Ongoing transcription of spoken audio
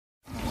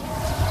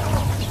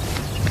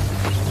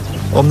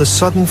On the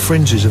southern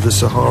fringes of the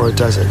Sahara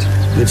Desert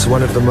lives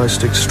one of the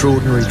most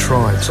extraordinary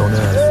tribes on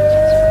earth.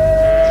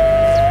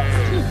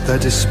 They're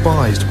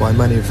despised by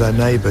many of their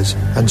neighbours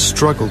and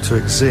struggle to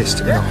exist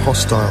in a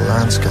hostile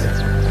landscape.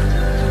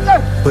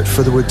 But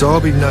for the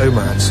Wodaabe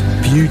nomads,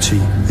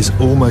 beauty is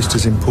almost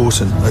as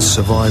important as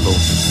survival.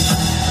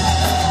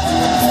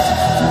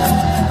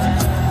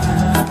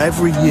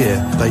 Every year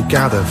they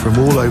gather from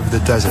all over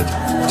the desert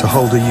to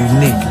hold a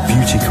unique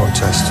beauty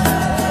contest.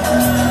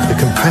 The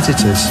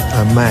competitors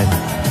are men,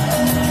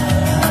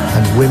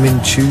 and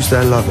women choose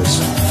their lovers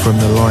from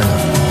the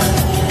lineup.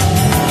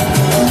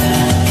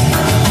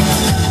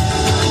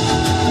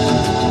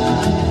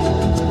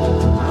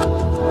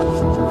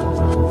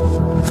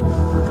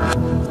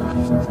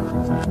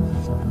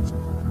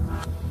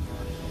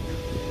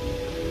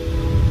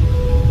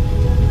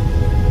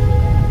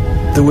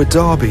 The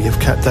Wodaabe have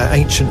kept their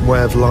ancient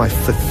way of life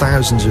for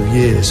thousands of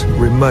years,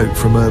 remote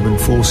from urban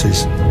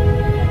forces.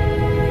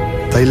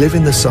 They live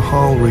in the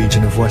Sahel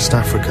region of West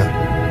Africa.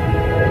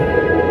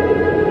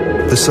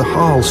 The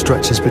Sahel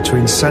stretches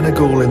between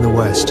Senegal in the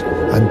west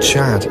and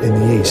Chad in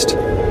the east.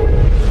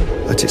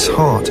 At its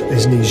heart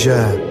is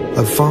Niger,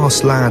 a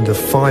vast land of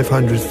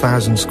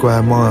 500,000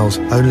 square miles,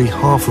 only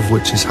half of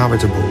which is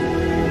habitable.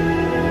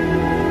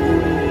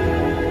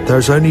 There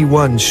is only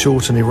one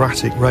short and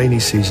erratic rainy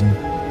season,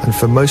 and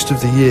for most of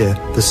the year,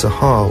 the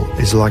Sahel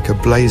is like a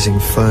blazing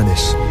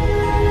furnace.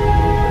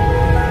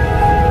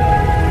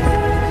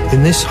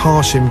 In this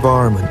harsh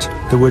environment,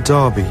 the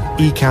Wodaabe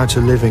eke out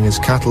a living as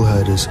cattle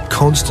herders,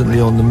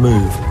 constantly on the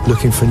move,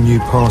 looking for new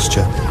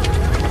pasture.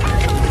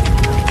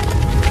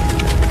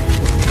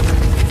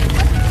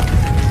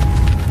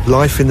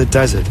 Life in the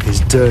desert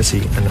is dirty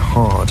and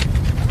hard,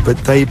 but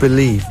they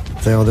believe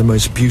they are the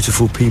most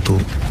beautiful people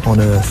on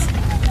earth.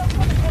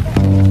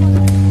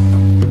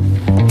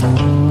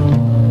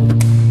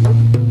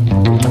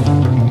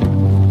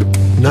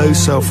 No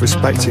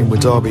self-respecting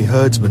Wodaabe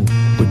herdsman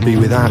would be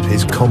without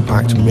his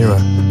compact mirror.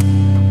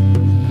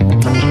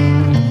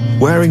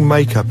 Wearing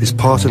makeup is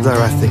part of their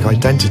ethnic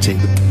identity.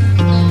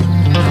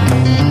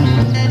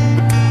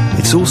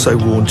 It's also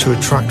worn to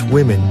attract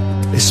women,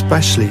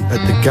 especially at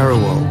the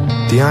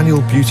Garawal, the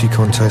annual beauty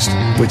contest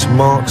which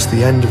marks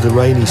the end of the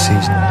rainy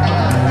season.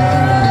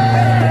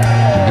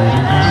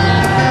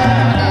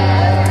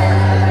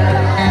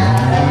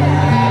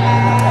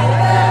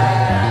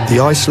 The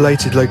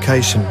isolated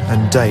location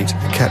and date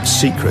are kept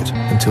secret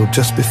until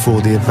just before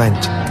the event.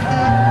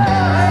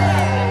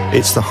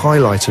 It's the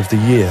highlight of the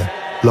year,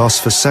 lasts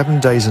for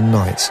 7 days and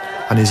nights,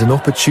 and is an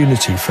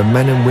opportunity for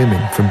men and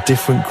women from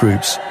different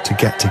groups to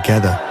get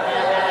together.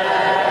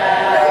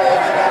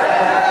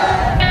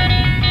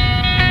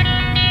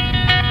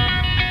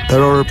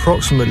 There are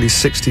approximately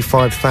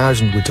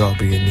 65,000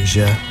 Wodaabe in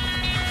Niger.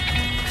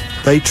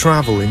 They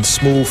travel in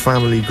small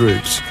family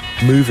groups,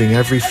 moving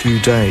every few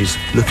days,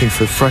 looking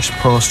for fresh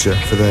pasture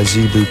for their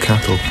zebu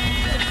cattle.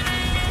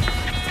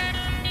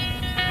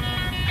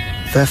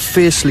 They're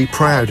fiercely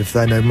proud of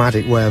their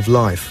nomadic way of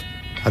life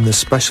and the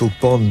special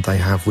bond they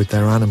have with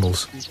their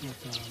animals.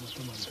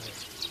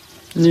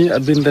 Ni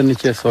abinda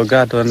nike so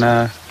gado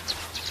na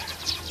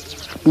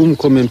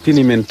ko men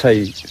pini men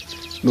tay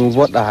no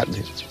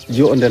wodaabe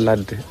jonde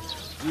ladde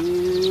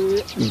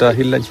da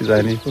hillanci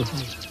zani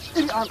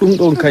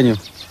don kanyo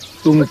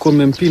ko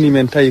men pini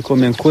men tay ko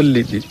men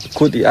kollidi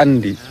ko di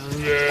andi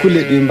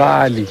kule di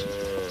mbaali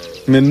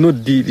men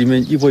noddi di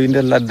men iboy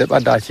nder ladde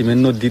badaci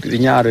men noddi di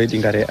nyaaro di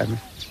ngare ami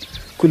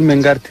kul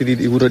men gartiri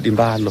di wuro di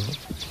mbaalo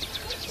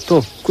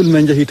to kul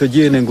men jahi to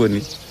jeene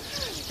ngoni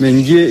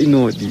men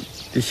jeenodi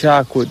di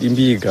shaako di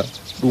mbiga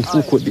dum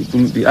fu ko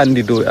di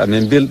andi do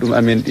amen beldum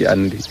amen di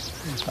andi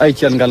ay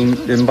ciangal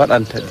be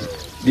mbadanta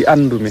di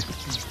andume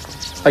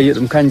ay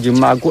dum kanji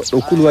ma goddo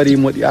kul wari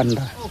mo di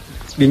anda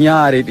di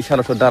nyaare di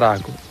saloto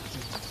darago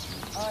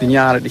di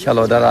nyaare di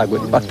salo darago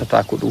di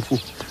battata ko dum fu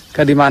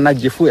kadi ma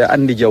najje fu e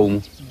andi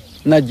jawmu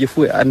najje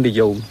fu e andi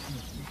jawmu.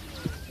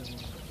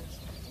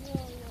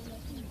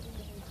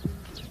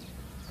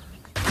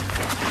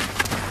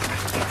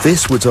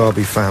 This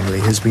Wodaabe family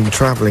has been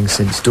travelling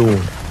since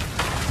dawn.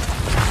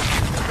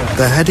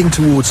 They're heading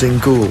towards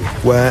Ingul,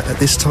 where at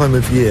this time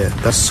of year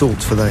there's salt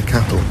for their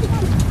cattle.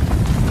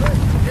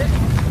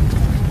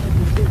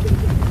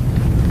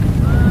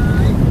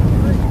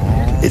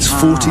 It's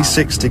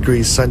 46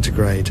 degrees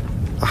centigrade,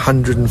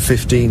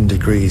 115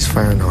 degrees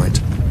Fahrenheit.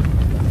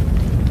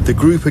 The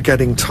group are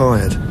getting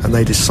tired and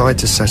they decide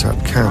to set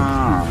up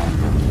camp.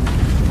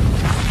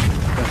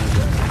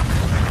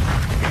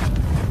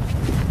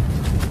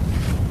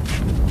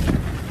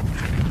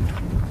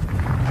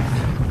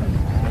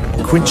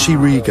 Quincy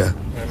Riga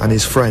and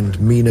his friend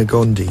Mina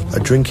Gondi are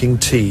drinking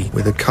tea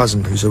with a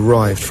cousin who's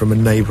arrived from a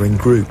neighbouring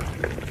group.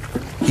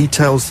 He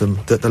tells them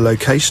that the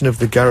location of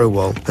the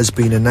Garawal has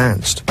been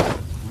announced.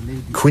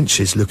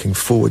 Quincy's looking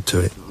forward to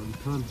it.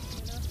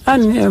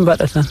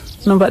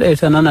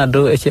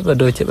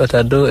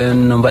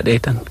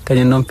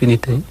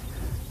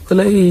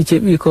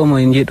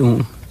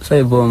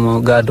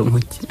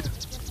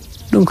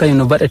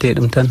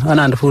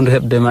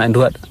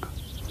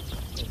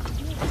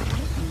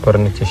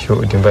 borniti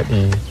shuudi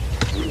mbadi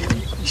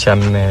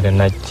shammere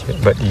najje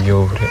mbadi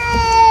yowre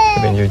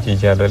be nyoji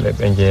jalole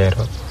be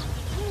jeero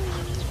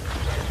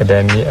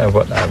kadami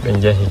Wodaabe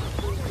jahi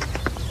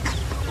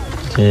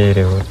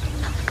jeero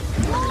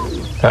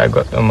ta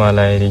goddo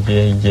malaari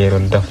jehi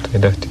jeerol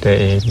dafte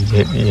e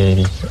hebi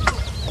eri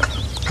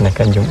na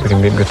kanjum buri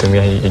mbeddo to mi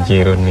yahi e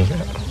jeerol ni.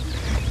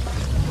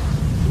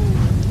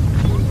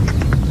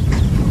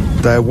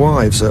 Their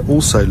wives are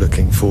also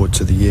looking forward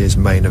to the year's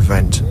main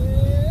event.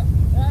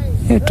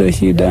 Eto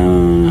shida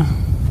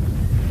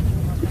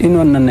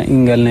inon na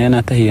ingal na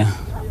yana tahiya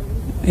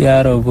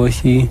yaro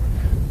boshi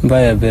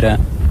baya bira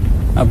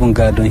abun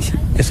gadon shi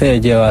sai ya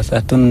je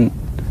wasa tun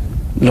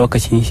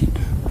lokacin shi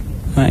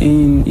ma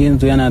in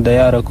yanzu yana da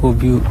yara ko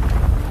biyu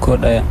ko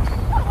daya.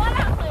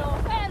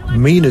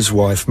 Mina's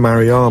wife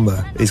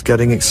Mariama is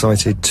getting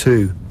excited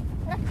too.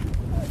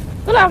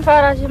 Kulan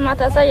fara shi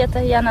mata sai ya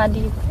tahiya na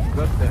di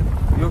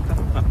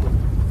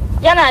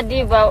yana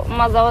diba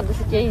maza wadda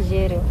suke yi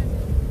jere.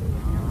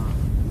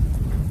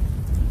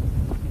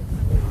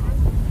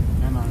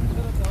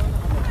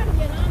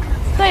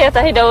 Sai ya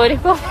tahi da wuri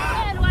ko?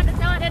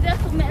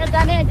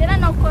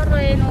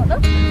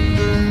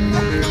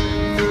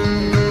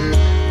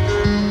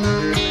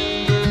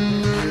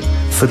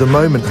 For the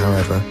moment,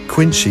 however,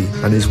 Quincy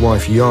and his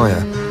wife Yaya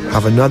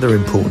have another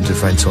important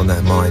event on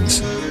their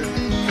minds.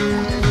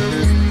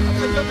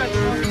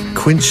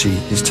 Quincy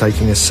is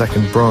taking a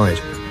second bride.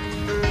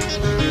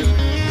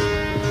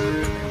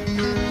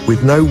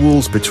 With no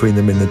walls between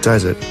them in the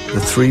desert, the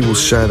three will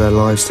share their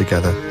lives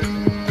together.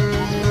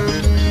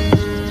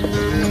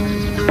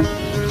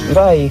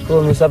 Bai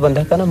komi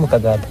sabanda kana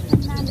mukagada.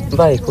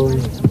 Bai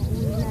komi.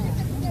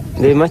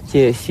 Dai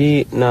mace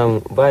shi na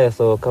baya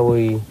so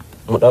kawai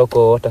mu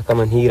dauko wata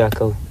kaman hira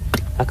kawai.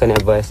 Haka ne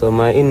baya so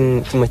ma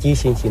in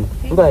macishin shi.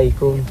 Bai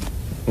komi.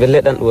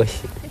 Belle dan uwa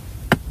shi.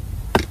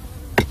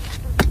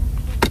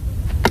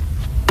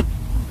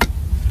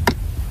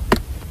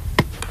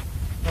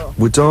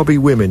 Wodaabe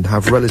women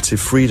have relative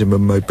freedom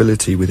and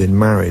mobility within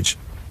marriage.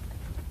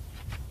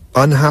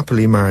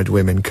 Unhappily married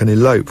women can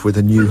elope with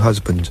a new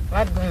husband.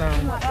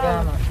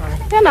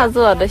 Yana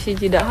zuwa da shi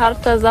gida har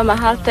ta zama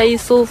har ta yi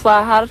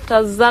sufa har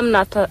ta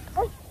zamna ta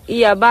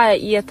iya baya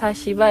iya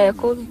tashi baya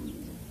komi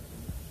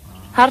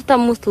har ta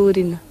mutu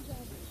wurin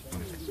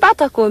ba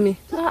ta komi.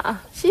 A'a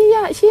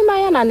shi ma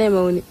yana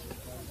nema wani.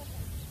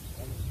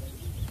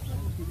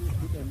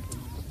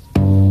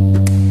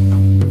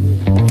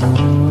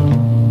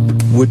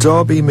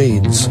 Wodaabe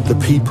means the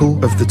people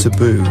of the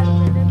taboo,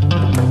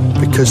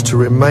 because to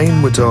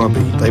remain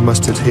Wodaabe they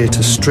must adhere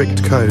to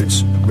strict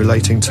codes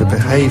relating to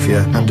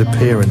behaviour and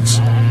appearance.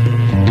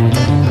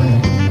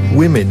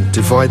 Women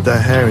divide their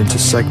hair into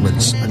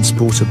segments and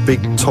sport a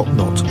big top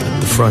knot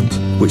at the front,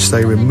 which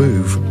they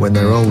remove when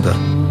they're older.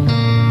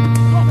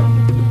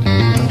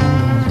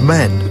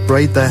 Men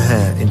braid their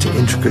hair into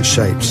intricate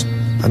shapes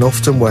and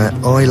often wear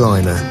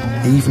eyeliner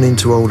even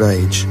into old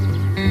age.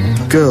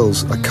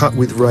 Girls are cut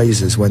with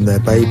razors when they're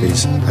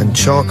babies, and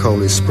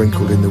charcoal is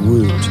sprinkled in the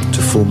wound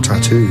to form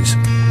tattoos.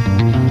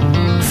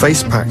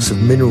 Face packs of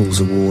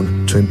minerals are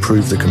worn to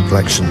improve the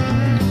complexion.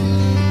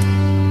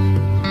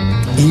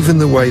 Even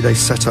the way they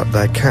set up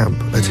their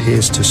camp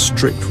adheres to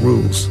strict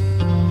rules.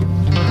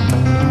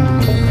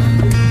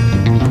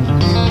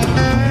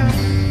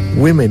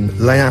 Women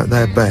lay out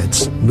their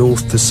beds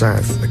north to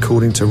south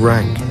according to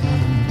rank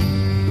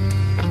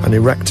and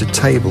erect a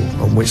table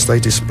on which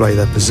they display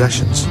their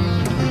possessions.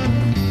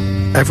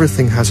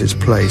 Everything has its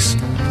place,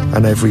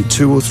 and every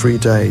 2 or 3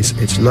 days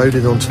it's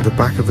loaded onto the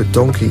back of a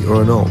donkey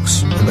or an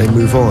ox and they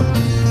move on.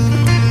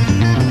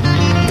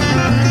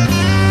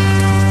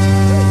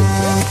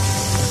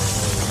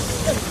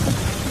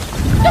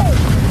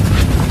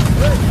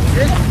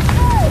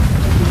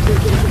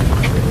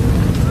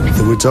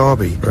 The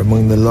Wodaabe are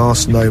among the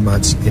last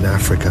nomads in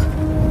Africa.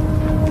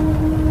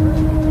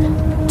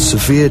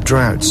 Severe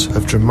droughts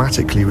have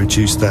dramatically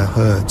reduced their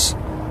herds.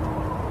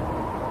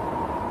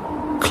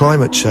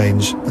 Climate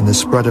change and the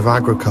spread of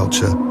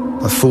agriculture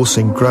are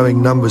forcing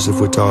growing numbers of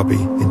Wodaabe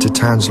into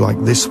towns like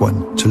this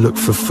one to look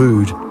for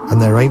food,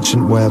 and their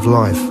ancient way of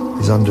life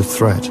is under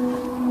threat.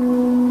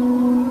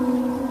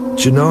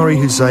 Janari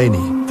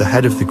Husseini, the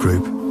head of the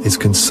group, is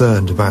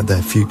concerned about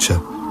their future.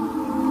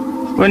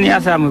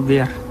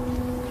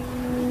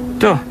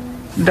 To,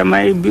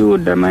 damai biyu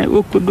damai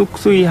uku duk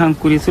su yi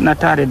hankuri suna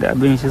tare da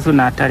abin shi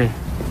suna tare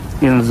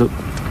yanzu.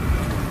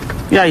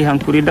 Ya yi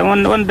hankuri da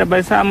wanda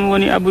bai samu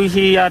wani abu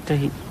shi ya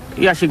tahi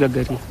ya shiga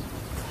gari.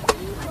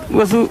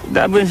 Wasu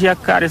da abin shi ya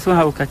kare sun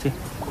haukace.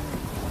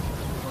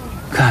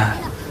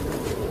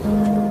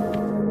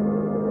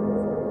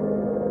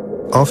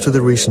 After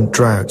the recent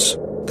droughts,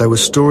 there were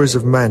stories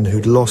of men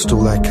who'd lost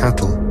all their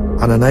cattle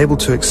and, unable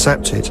to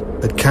accept it,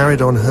 had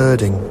carried on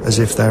herding as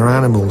if their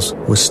animals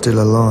were still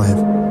alive.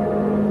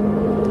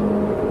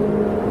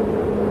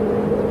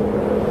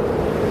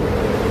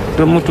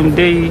 To mutum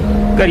dai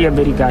kar ya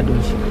bari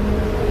gadon shi.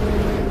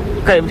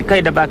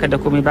 Kai da baka da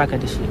komai baka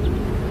da shi.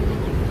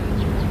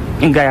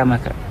 In gaya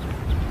maka.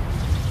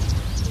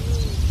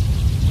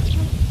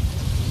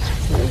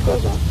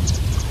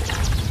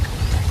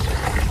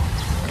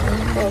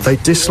 They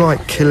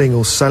dislike killing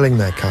or selling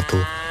their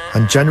cattle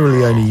and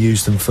generally only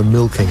use them for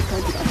milking.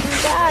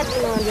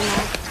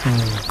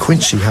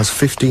 Quincy has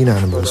 15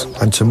 animals,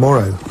 and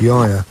tomorrow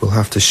Yaya will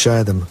have to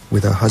share them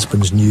with her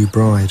husband's new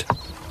bride.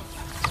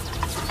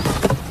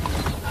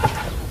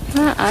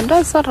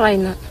 Ada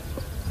sorraina.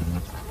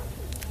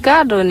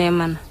 Gado ne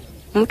mana.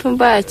 Mutum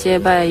baya ce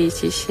baya yi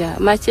cishiya.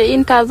 Mace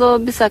in ta zo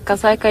bisa ka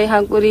sai kai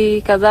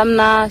hankuri ka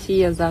zamna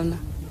shi ya zamna.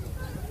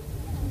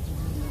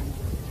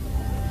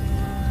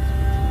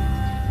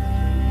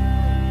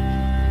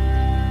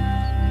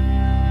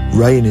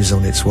 Rain is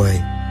on its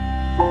way.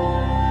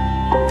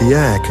 The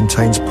air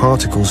contains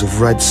particles of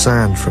red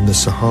sand from the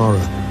Sahara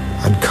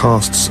and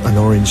casts an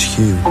orange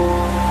hue.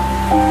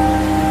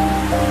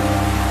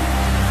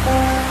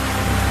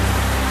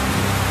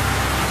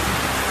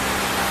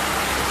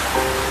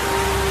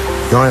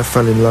 Yaya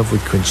fell in love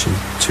with Quincy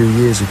 2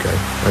 years ago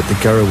at the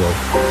Garawal,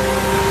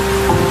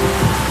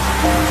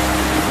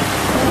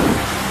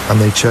 and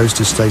they chose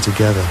to stay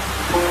together.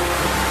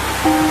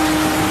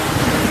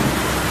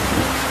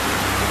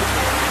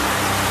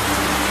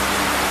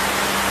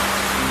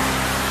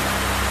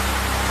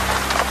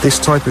 This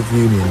type of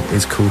union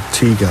is called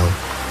tigal,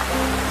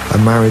 a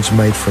marriage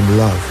made from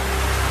love.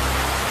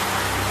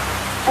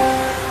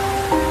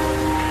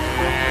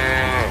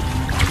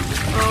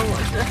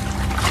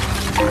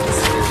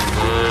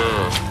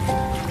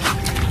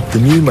 The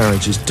new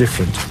marriage is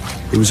different.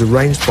 It was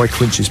arranged by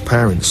Quincy's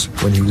parents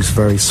when he was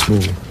very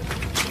small.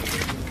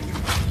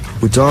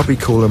 Wodaabe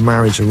call a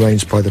marriage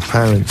arranged by the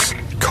parents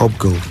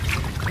kobgal.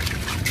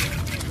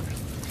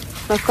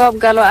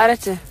 Kobgal o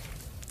arete.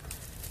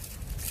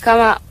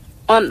 Kama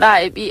on da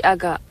e bi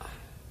aga.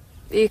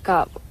 Bi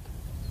ka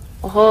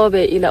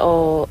hobe ila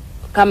o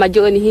kama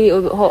joni hini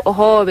o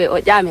hobe o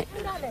jame.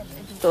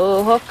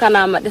 To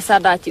hokkana ma de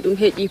sadaci dum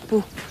heji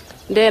pu.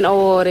 Den o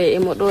wore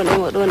emo don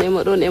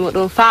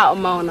fa o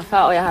mawna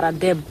fa o yahara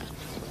debbo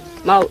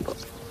mawdo.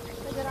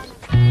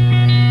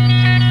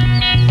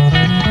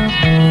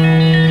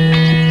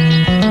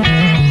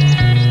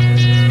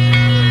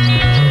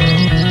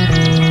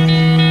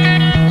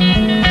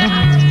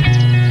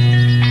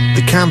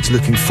 The camp's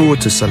looking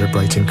forward to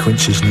celebrating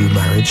Quincy's new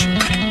marriage.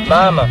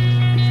 Mama.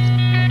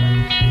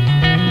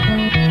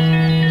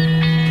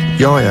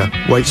 Yaya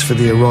waits for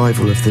the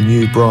arrival of the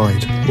new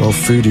bride while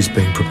food is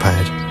being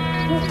prepared.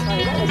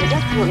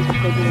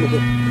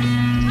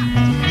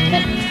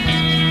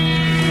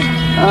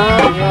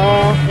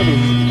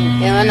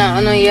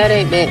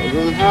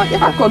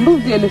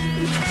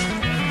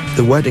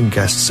 The wedding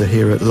guests are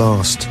here at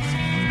last.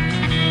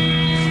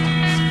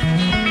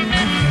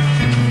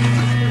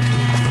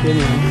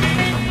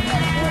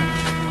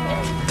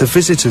 The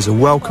visitors are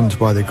welcomed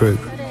by the group,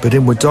 but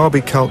in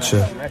Wodaabe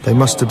culture, they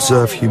must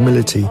observe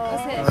humility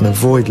and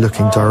avoid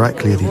looking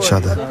directly at each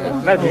other.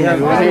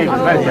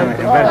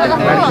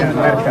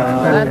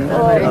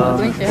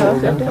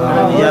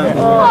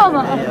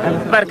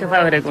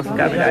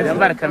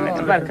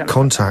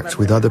 Contact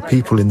with other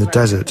people in the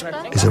desert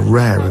is a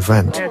rare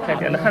event.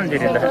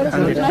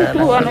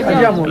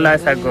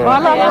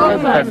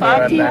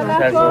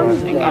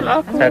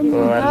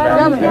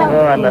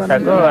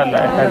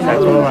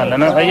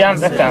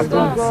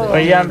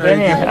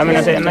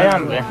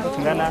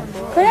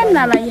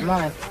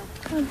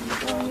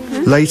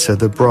 Later,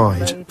 the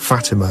bride,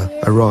 Fatima,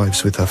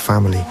 arrives with her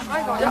family.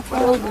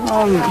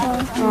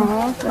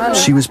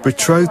 She was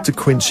betrothed to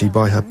Quincy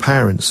by her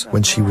parents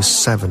when she was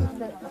 7.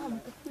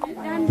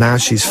 Now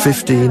she's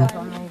 15,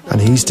 and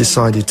he's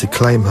decided to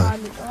claim her.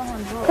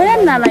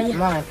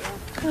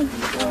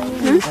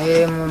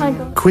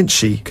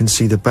 Quincy can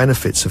see the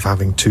benefits of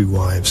having 2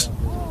 wives.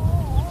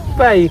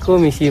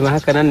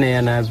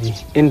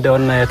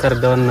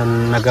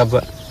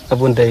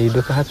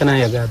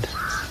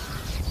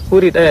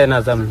 Wuri ɗaya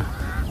yana zamna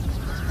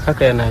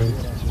haka yana yi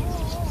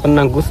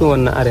wannan gusu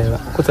wannan arewa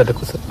kusa da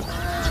kusa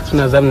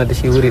ina zamna da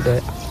shi wuri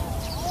ɗaya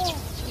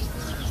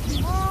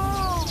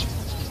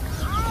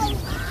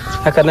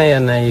haka nan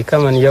yana yi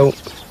kaman yau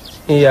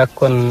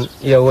iyakon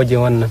yau waje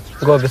wannan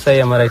gobe sai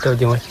ya maraita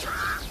waje wacce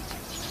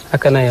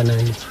haka nan yana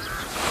yi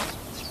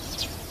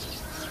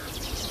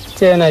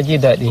ce yana ji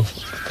daɗi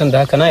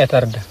tunda haka nan ya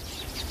tarda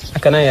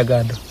haka nan ya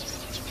gado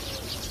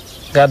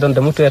gadon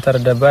da mutu ya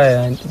tarda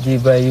baya ji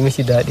ba yi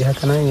mishi daɗi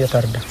haka nan ya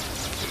tarda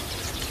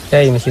ya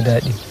yi mishi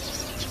daɗi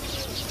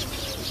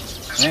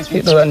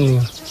hiɗo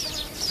anni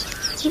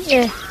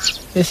ya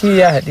shi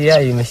ya haɗi ya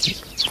yi mishi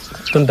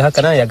tun da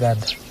haka nan ya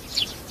gada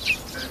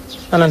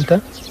ananta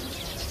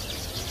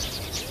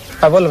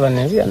abol ba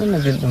ne biya nan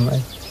na bilɗin ai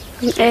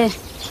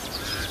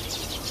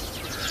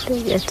to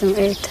ya tun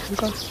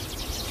tango.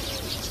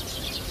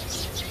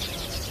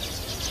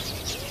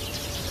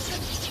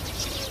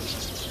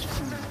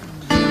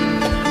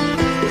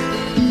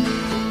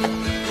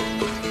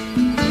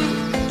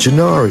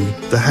 Janari,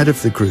 the head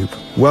of the group,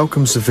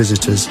 welcomes the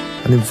visitors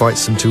and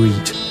invites them to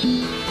eat.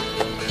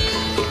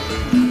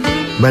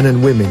 Men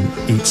and women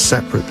eat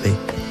separately.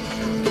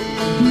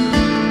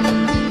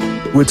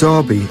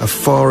 Wodaabe are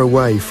far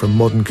away from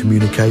modern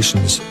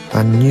communications,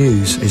 and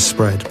news is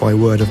spread by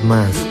word of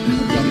mouth.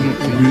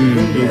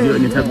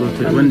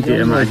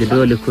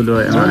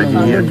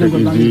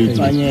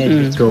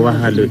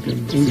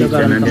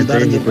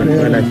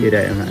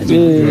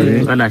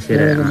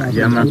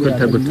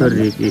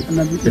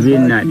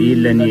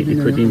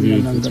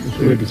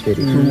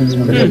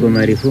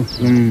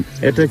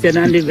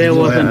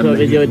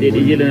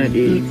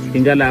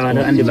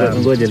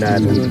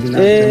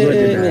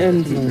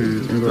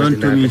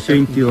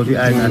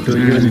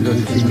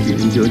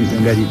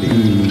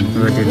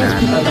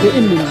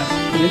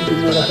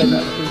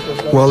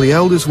 While the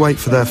elders wait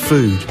for their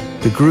food,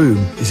 the groom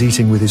is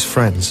eating with his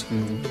friends.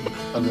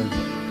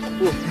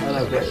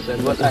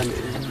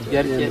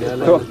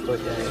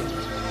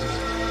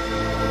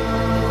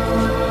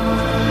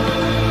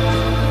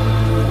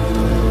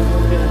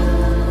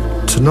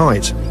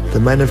 Tonight, the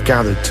men have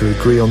gathered to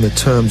agree on the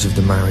terms of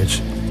the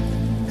marriage.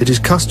 It is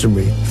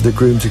customary for the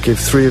groom to give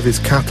 3 of his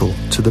cattle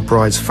to the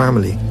bride's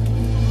family.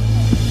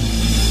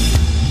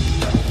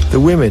 The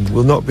women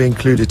will not be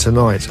included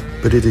tonight,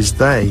 but it is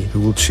they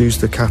who will choose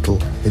the cattle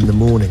in the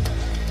morning.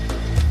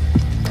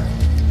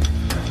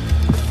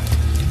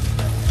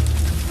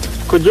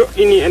 Kojo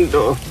ini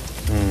endo.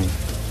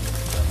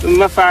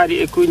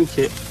 Mafari e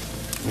kunche.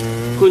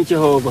 Kunche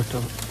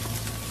hogoto.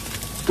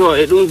 To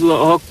e dum zuwa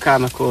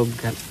hokkama ko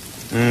gal.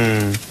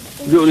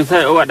 Joni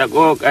sai o wada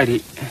ko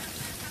ari.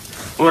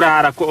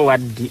 Ora ko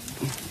waddi.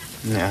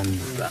 Ne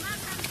anda.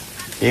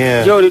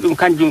 Joni dum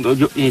kanjum do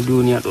joddi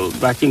duniya do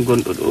bakin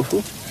gondo do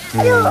fu.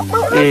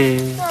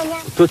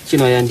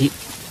 Toccino yandi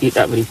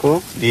ɗiɗaɓri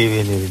ko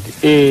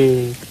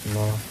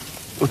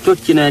o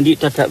toccino yandi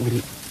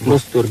tataɓri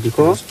mostordi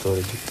ko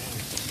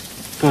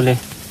tole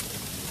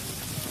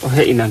o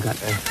heƴina ngal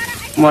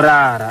mo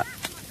raara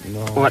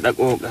o waɗa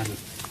ƙoƙari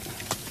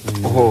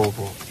o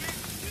hoobo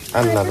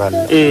Allah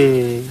balla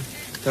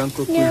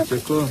kanko kulce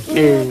ko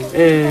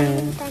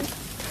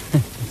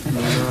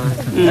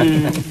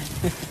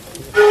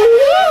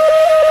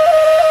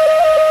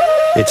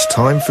It's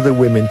time for the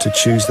women to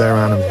choose their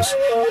animals.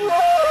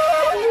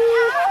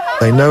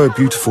 They know a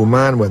beautiful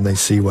man when they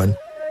see one,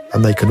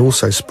 and they can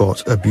also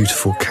spot a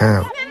beautiful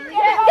cow.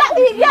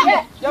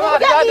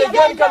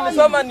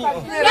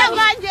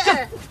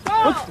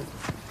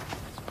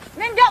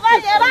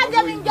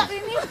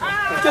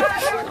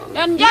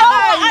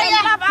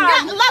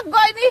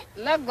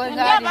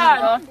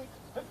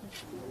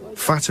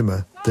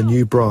 Fatima, the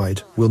new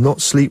bride, will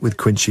not sleep with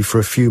Quincy for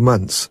a few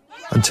months,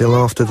 until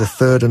after the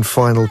 3rd and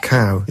final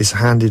cow is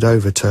handed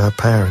over to her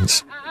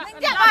parents.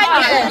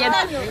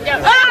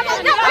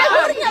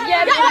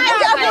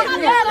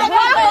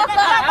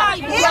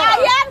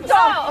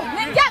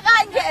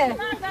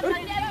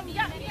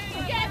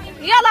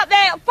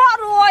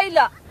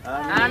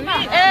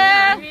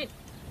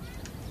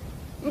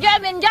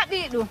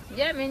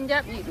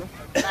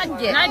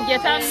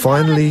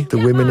 Finally, the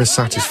women are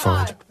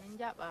satisfied.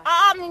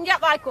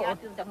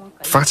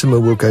 Fatima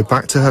will go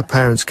back to her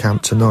parents'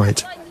 camp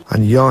tonight,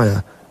 and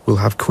Yaya will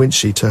have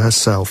Quincy to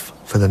herself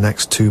for the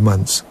next 2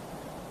 months.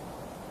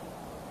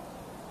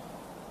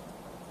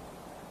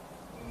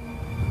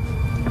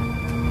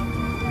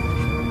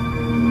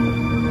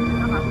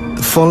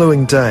 The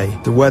following day,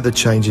 the weather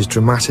changes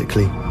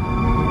dramatically.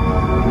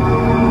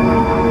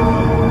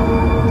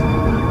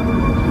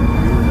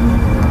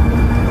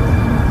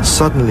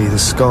 Suddenly, the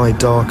sky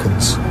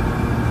darkens.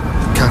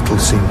 The cattle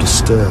seem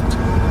disturbed.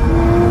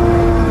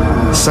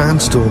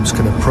 Sandstorms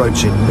can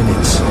approach in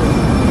minutes.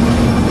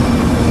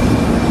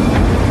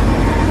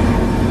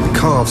 The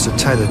calves are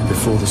tethered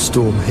before the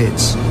storm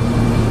hits.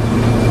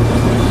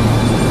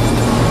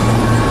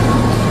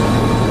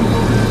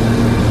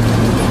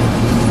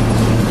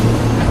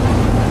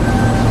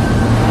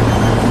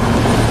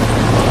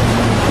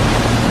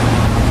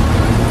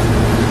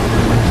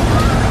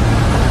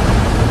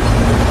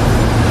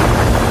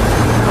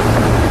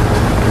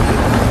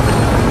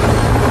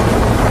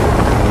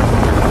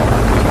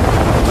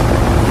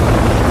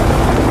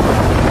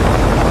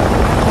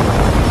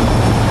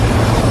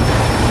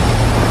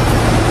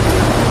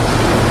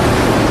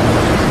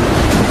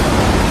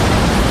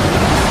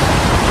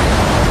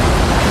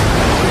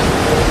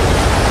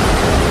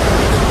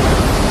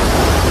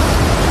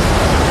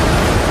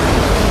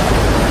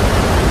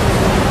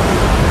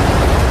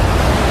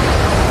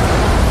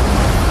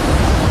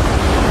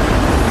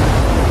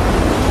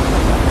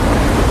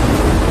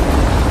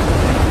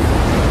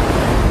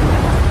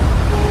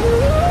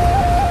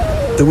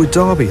 The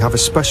Wodaabe have a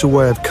special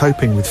way of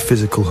coping with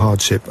physical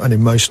hardship and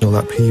emotional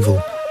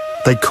upheaval.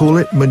 They call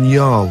it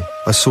manyal,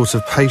 a sort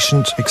of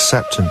patient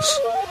acceptance.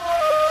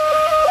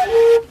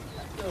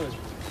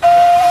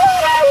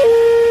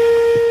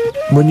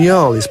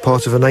 Manyal is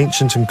part of an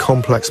ancient and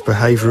complex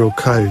behavioural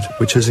code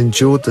which has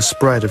endured the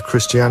spread of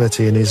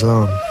Christianity and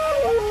Islam.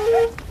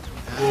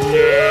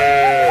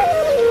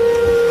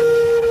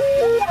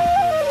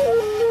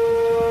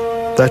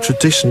 Their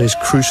tradition is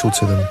crucial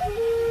to them.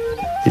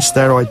 It's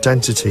their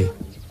identity.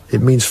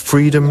 It means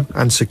freedom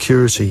and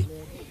security.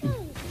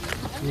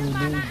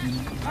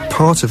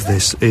 Part of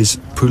this is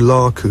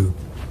pulaku.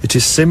 It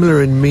is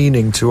similar in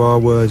meaning to our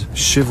word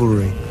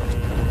chivalry.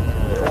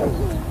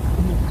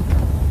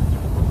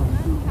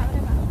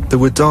 The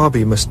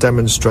Wodaabe must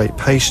demonstrate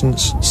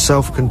patience,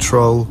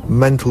 self-control,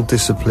 mental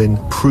discipline,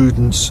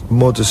 prudence,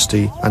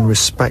 modesty and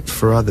respect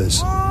for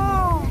others.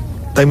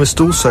 They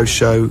must also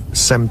show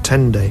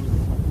semtende.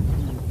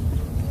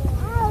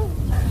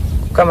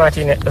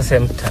 Kamati neɗɗo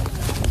semta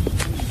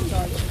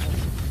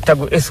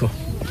tagu esu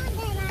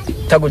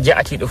tagu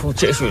jaatiɗo fuu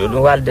ceesuɗo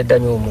ɗum walde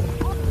dañomo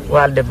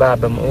walde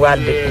baba mum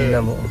walde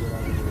inna mum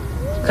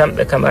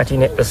kamɓe kamati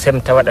neɗɗo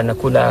semta waɗana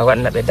kula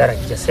waɗna ɓe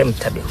daraja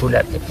semta ɓe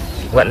hula ɓe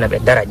waɗna ɓe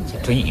daraja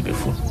to yi'i ɓe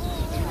fuu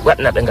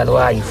waɗna ɓe ngal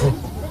waawi fuu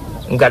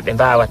ngal ɓe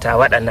mbawata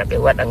waɗana ɓe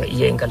waɗa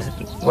iye ngal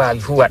waawi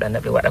fuu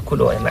waɗana ɓe waɗa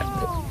kulo e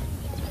maɓɓe.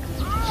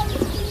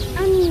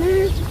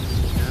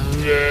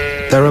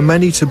 There are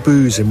many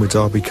taboos in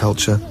Wodaabe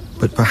culture,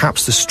 but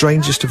perhaps the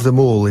strangest of them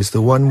all is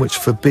the one which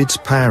forbids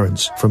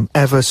parents from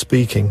ever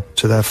speaking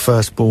to their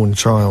firstborn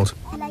child.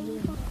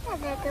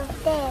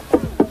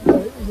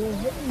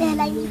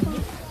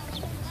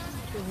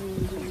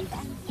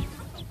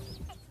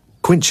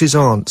 Quincy's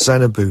aunt,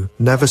 Zenabu,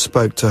 never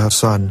spoke to her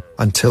son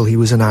until he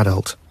was an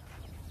adult.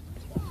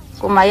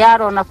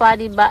 Kumayaro na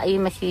fadi ba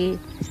imashi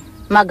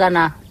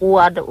magana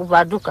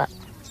ubaduka.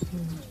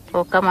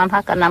 To kaman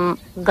haka na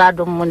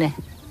gado mune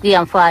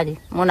diyan fadi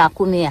muna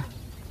kumia.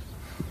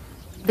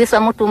 Bisa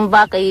mutum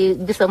baka yi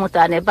bisa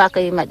mutane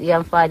baka yi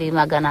madiyan fadi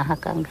magana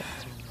hakan ga.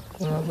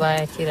 Kuma ba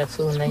a kira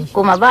sunan shi.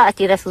 Kuma ba a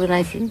kira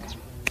sunan shi.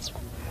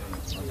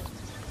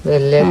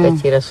 Belle ka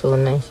kira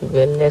sunan shi,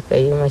 belle ka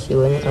yi mashi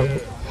wani abu.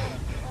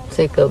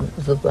 Sai ka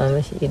zuba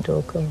mashi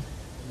ido kan.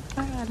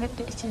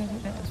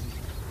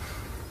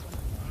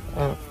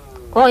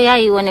 Ko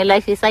yayi wani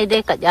laifi sai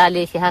dai ka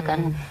jale shi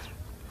hakan.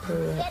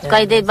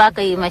 Kai dai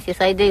baka yi mashi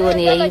sai dai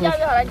wani yayi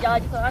mashi.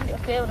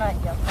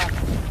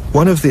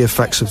 One of the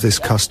effects of this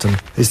custom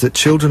is that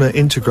children are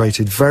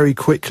integrated very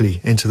quickly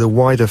into the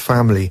wider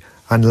family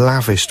and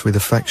lavished with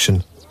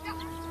affection.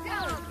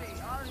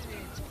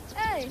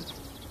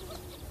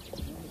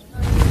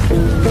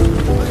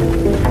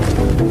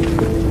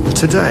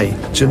 Today,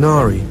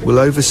 Janari will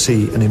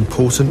oversee an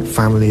important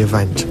family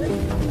event.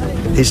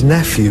 His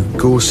nephew,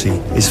 Gorsi,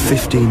 is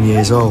 15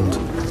 years old.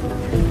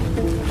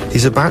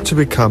 He's about to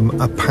become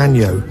a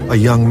panyo, a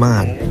young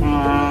man.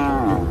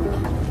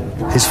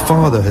 His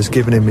father has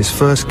given him his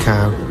first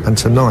cow, and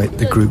tonight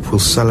the group will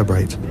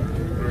celebrate.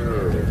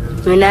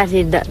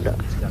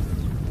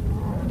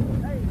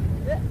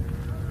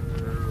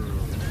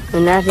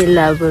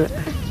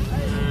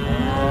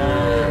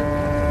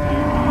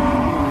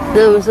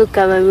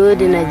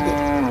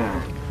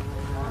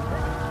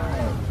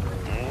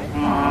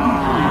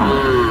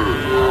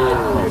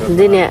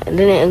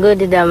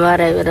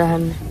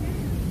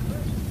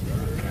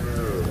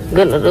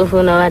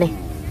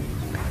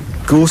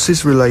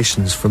 Gorse's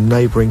relations from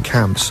neighbouring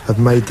camps have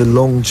made the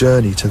long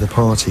journey to the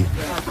party.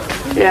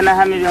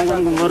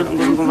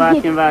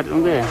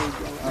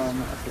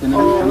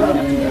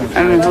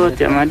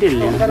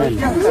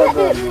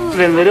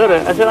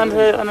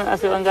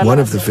 One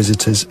of the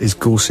visitors is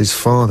Gorse's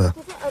father.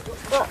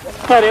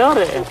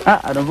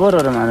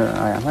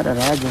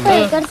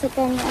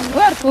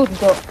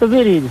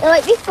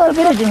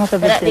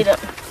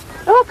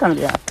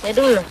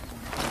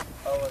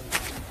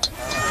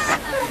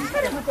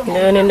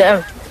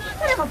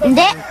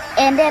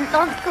 And then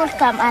don't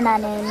come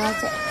anane no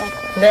se.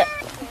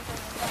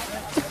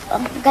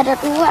 Kada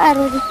tua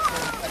arudi.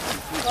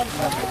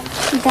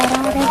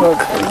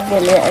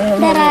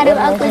 Darare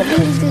aku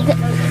juga.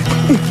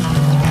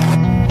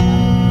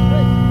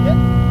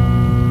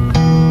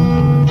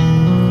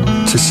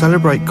 To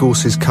celebrate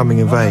Gorse's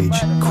coming of age,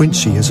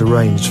 Quincy has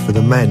arranged for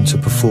the men to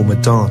perform a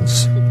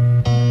dance.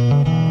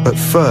 But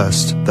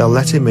first, they'll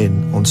let him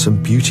in on some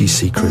beauty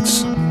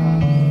secrets.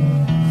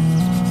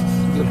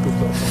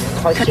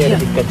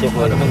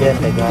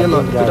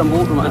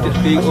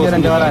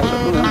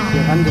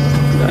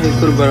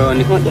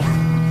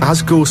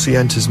 As Gorsi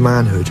enters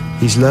manhood,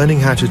 he's learning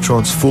how to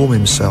transform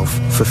himself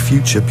for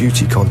future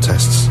beauty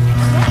contests.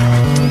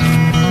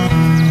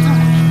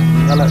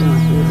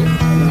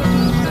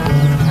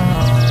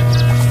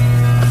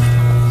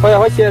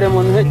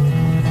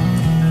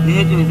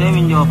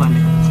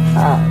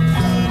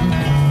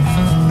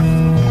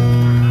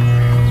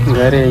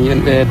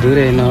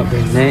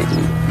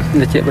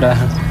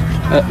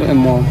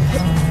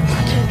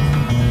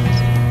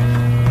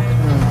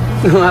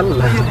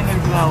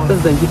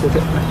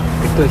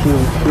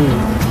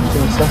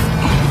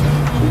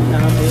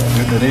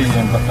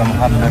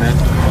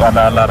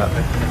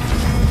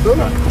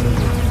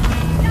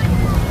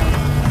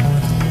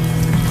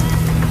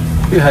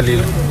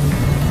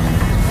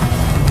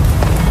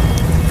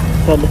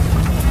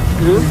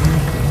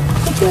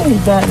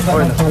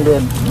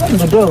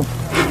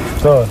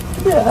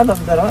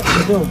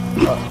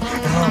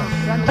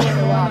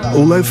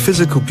 Although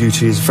physical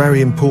beauty is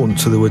very important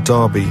to the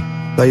Wodaabe,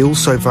 they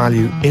also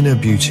value inner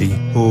beauty,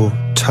 or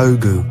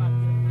togu.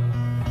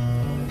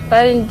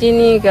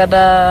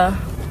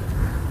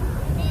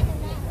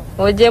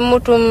 wajen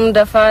mutum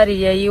da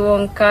fari ya yi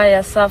wanka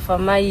ya safa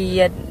mai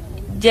ya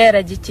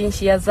jera jikin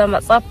shi ya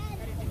zama tsaf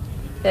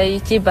ya yi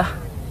kiba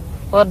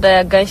wadda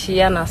ya gan shi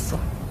yana so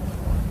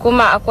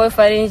kuma akwai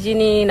farin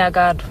jini na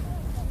gado.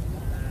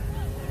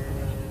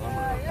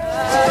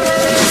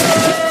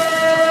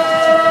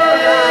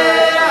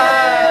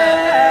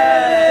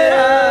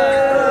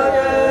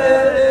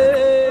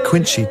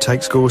 Quincy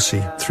takes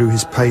Gorsi through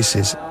his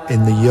paces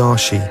in the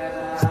yashi,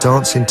 a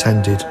dance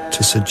intended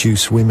to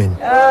seduce women.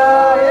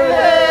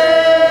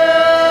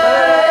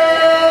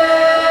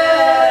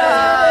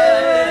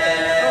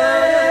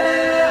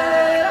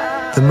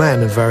 The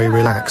men are very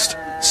relaxed,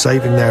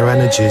 saving their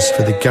energies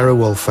for the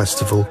Garawal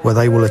festival, where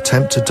they will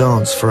attempt to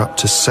dance for up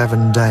to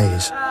 7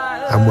 days,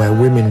 and where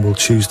women will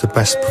choose the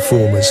best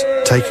performers,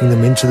 taking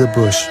them into the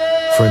bush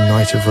for a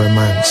night of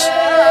romance.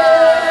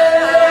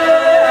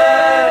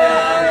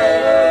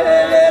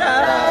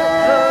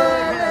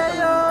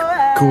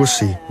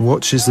 Gorsi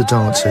watches the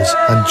dancers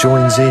and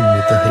joins in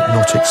with the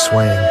hypnotic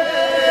swaying.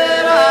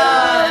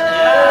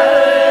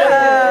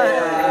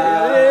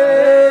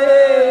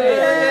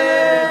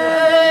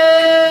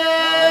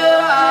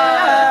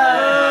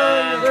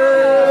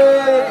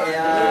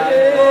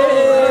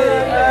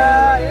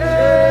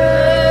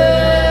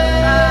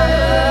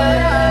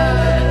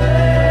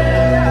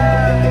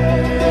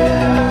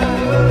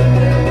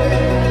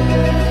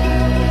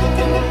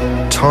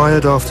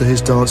 Tired after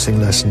his dancing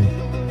lesson,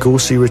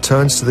 Gorsi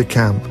returns to the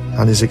camp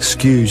and is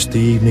excused the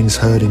evening's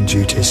herding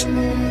duties.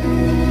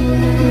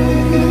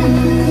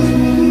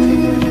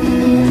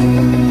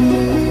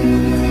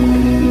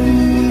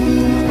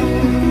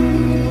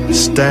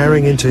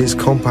 Staring into his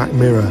compact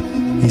mirror,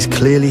 he's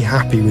clearly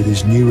happy with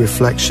his new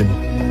reflection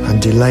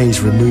and delays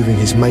removing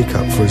his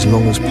makeup for as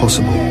long as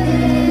possible.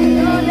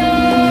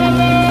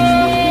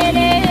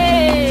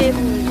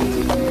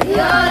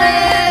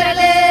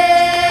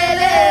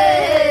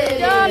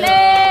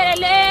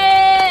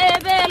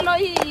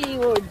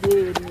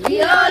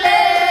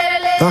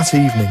 That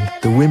evening,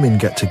 the women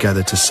get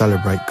together to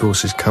celebrate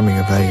Gorsi's coming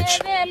of age.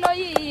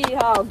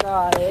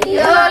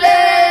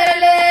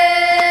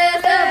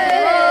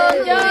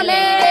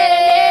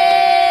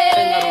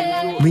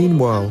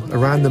 Meanwhile,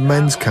 around the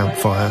men's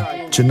campfire,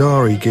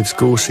 Janari gives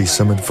Gorsi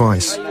some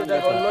advice.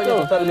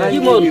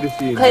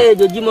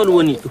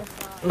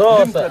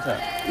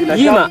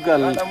 Yima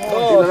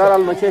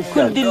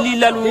kun dilli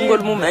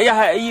lalungol mum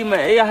yaha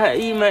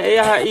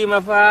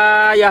ima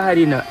fa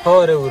yaharina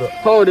hore wuro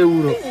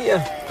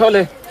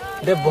tole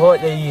debbo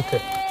hoje yite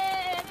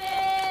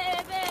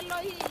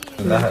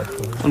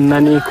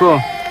nani ko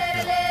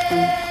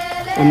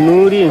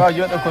nuri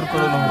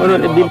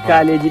onon e bil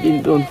kaleji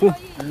din don fu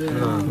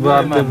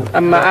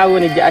amma a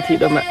woni jaati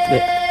do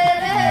mabbe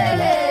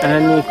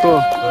nani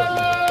ko.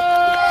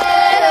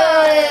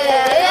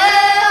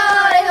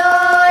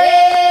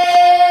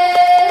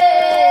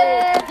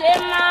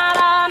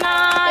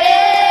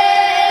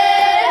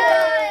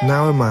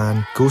 Now a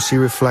man, Gorsi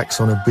reflects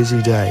on a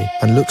busy day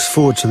and looks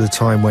forward to the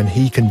time when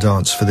he can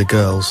dance for the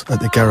girls at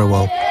the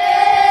Garawal.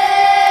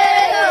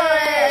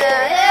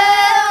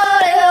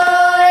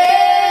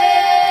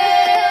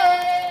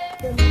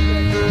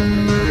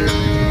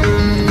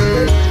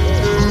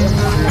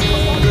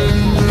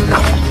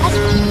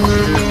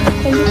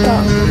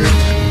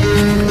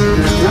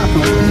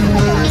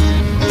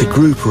 The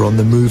group are on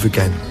the move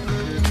again.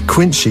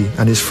 Quincy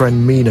and his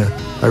friend Mina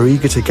are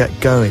eager to get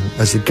going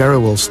as the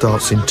Garawal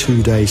starts in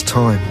 2 days'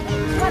 time.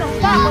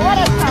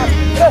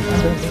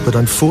 But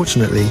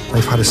unfortunately,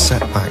 they've had a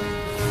setback.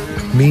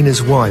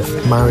 Mina's wife,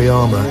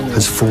 Mariama,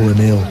 has fallen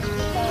ill.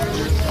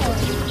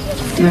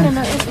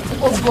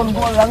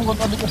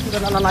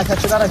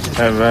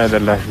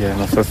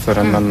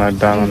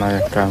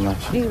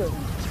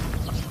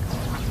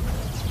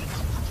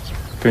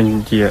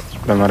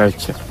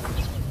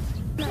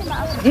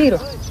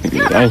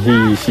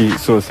 Ahi si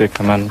so se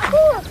kaman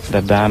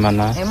da dama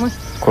na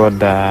ko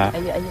da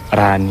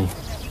rani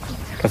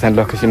kasan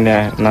lokacin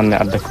ne nan ne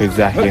adda ko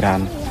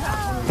zahiran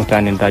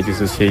mutanen daji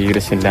su sai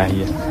rashin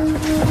lahiya.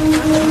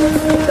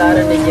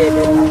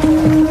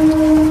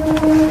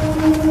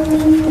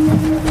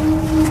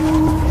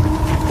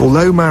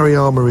 Although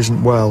Mariama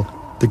isn't well,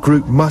 the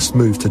group must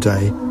move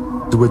today.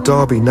 The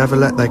Wodaabe never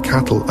let their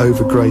cattle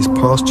overgraze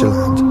pasture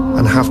land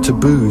and have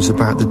taboos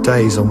about the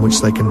days on which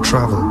they can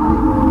travel.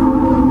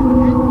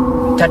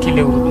 Tati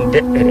lewru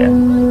deɗɗe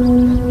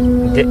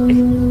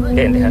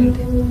hande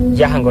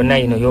jahango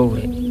nayi no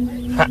yowre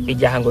faɓɓi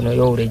jahango no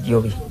yowre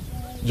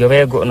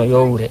jowego no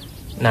yowre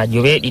na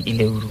joweeɗiɗi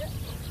lewru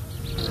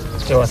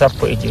tewa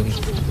 15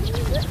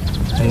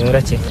 no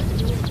racce.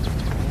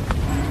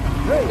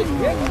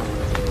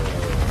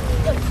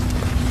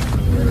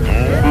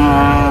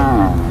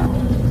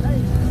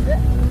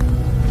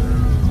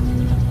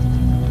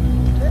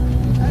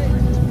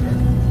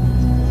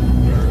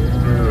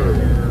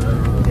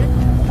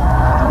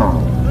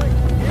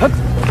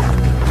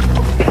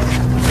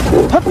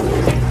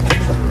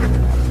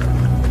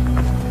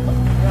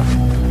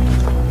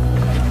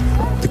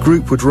 The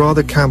group would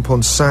rather camp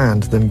on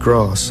sand than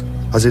grass,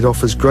 as it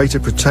offers greater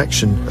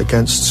protection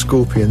against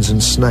scorpions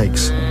and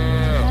snakes.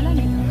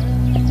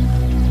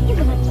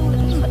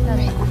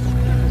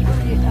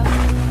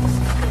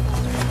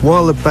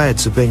 While the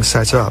beds are being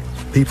set up,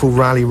 people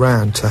rally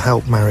round to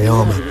help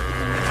Mariama.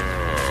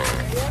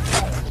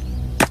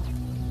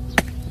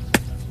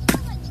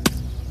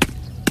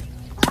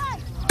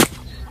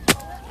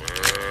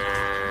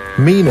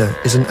 Mina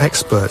is an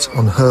expert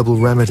on herbal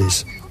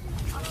remedies.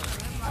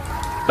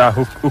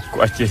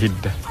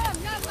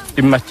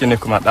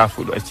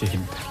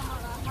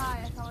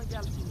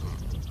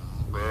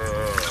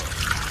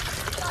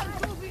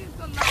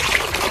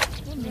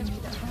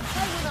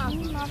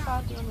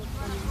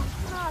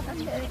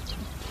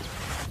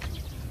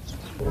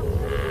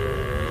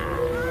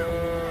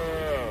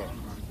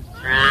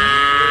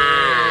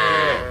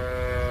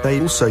 They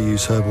also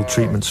use herbal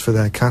treatments for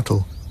their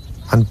cattle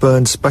and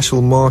burn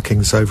special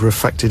markings over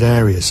affected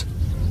areas.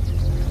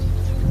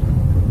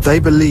 They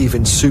believe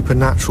in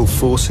supernatural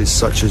forces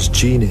such as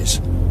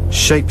genies,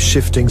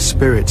 shape-shifting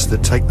spirits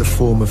that take the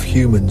form of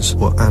humans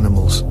or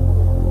animals.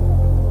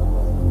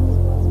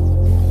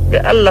 Be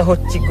Allah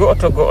hocci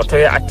goto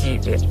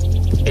yaatiɓe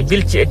e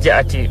bilci e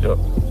jaatiɗo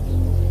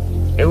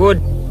e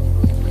wodi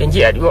e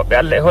jiya woɓɓe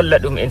Allah e holla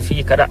ɗum en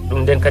fii kada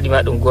ɗum nden kadi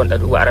ma ɗum gonɗa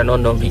ɗum wara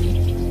noon no mbiɗi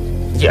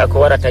jiya ko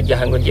warata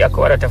jahango jiya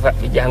ko warata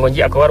faɓɓi jahango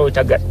jiya ko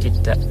waroyta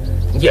gattitta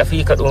jiya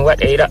fii ka ɗum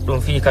waɗe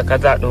raɗɗum fii ka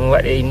kaza ɗum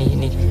waɗe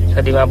ni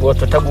kadi ma bo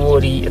to tagu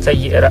wori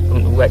tawi e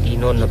raɗɗum ɗum waɗi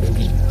noon no ɓe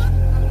mbi.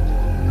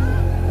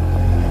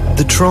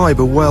 The tribe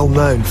are well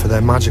known for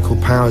their magical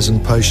powers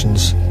and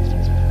potions.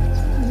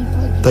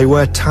 They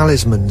wear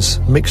talismans,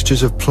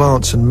 mixtures of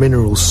plants and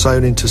minerals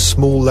sewn into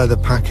small leather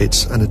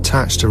packets and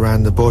attached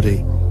around the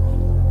body.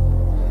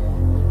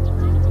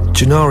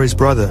 Junari's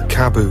brother,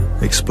 Kabu,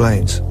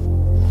 explains.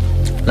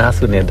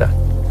 Nasuneda,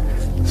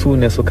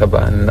 sune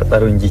sukaba na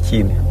tsaron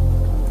jiki ne.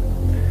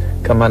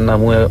 Kamar na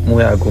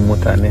muyagun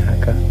mutane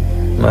haka,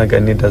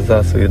 magani da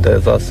za su yi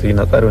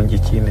na tsaron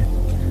jiki ne.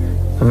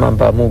 Amma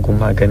ba mugun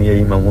magani ya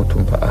yi ma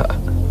mutum ba a'a.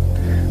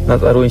 Na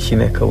tsaron shi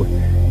ne kawai,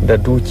 da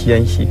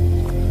dukiyan shi.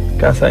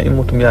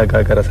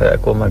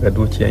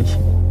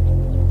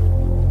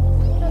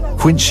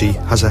 Quincy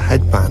has a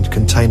headband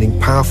containing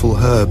powerful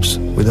herbs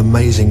with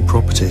amazing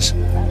properties.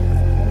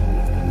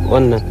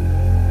 Wannan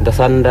da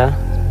sanda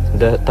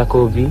da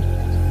takobi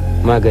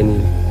magani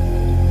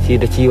shi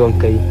da ciwon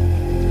kai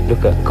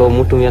duka ko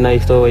mutum yana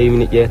so yi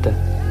mini keta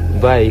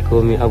bai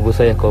ko mi abu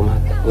sai ya koma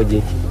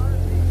waje ki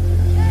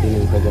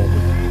ina ka gado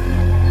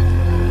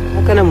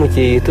haka nan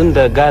muke tun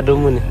da gado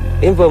mu ne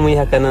in ba mu yi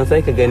haka nan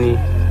sai ka gani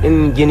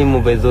in ginin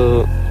mu bai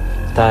zo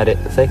tare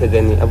sai ka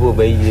gani abu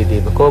bai yi daidai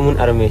ba ko mun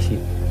arme shi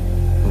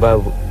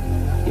babu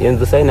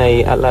yanzu sai na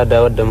yi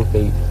al'ada wadda muka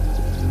yi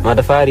ma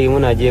da fari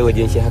muna je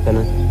wajen shi haka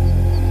nan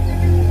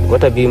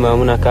wata bi ma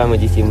muna kama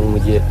jiki mu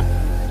je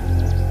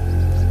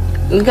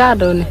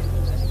gado ne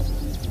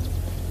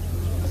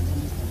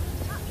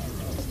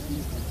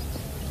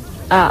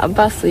a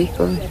ba su yi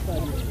komai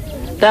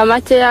da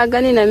mace ya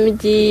gani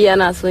namiji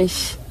yana son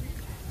shi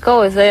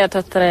kawai sai ya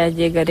tattara ya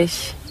je gare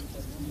shi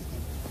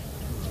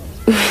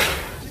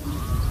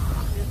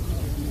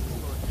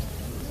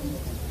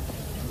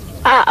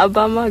a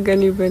ba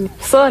magani bane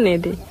so ne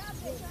dai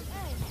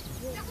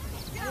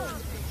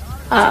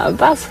a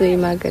ba su yi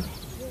magani.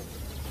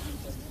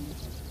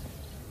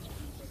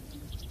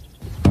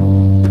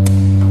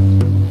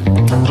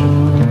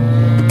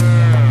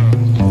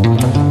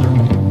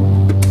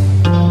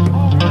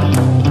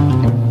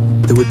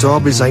 The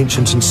Wodaabe's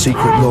ancient and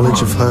secret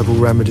knowledge of herbal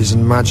remedies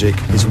and magic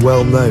is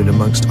well known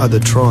amongst other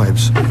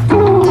tribes.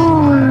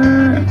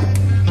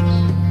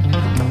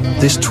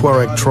 This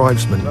Tuareg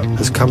tribesman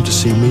has come to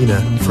see Mina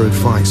for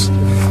advice.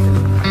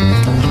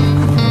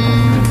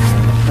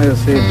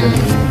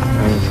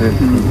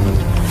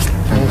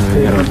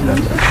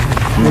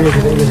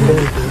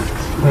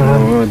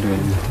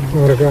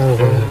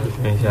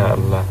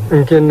 Inshallah.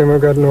 Inkinne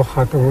magar no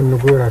khatamun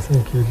nubura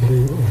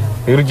sinkili.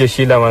 Irje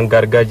shila wan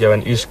gargaja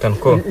wan ishkan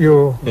ko.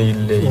 Yo.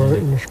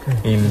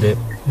 Ille.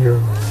 Yo.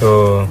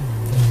 So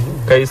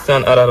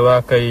kaisan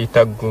ararwa kai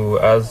taggu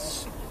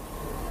az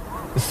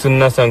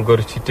sunna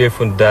sangorchite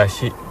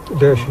fundashi.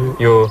 Dashi.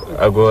 Yo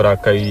agora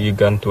kai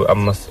gantu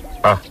ammas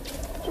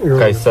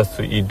kai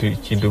sasu idu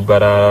chidu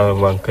bara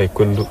wan kai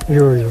kullu.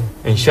 Yo.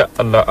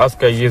 Inshallah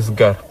aska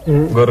yesgar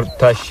gor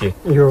tashi.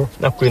 Yo.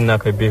 Nakwina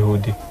kai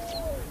behudi.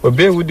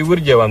 Obe wudi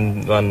wurje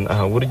wan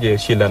wurje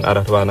shilan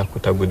aratwana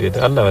kutagude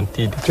Allah wan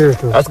tidi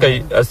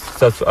askay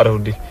asasu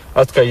arudi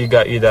askay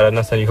ga idara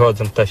nasani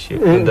hozam tashi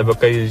da ba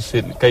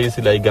kai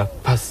silai ga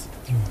pas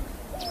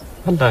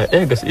Allah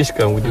gas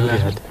ishkan wudi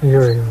had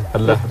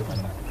Allah.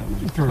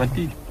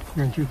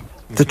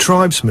 The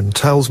tribesman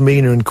tells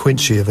Mina and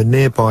Quincy of a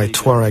nearby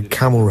Tuareg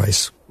camel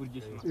race.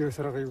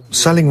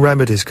 Selling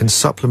remedies can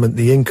supplement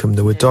the income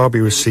the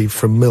Wodaabe receive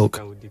from milk.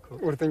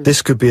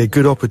 This could be a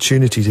good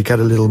opportunity to get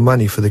a little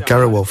money for the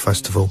Garawal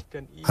festival,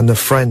 and the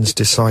friends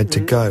decide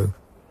to go.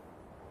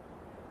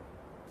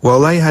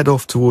 While they head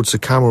off towards the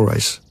camel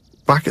race,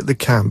 back at the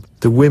camp,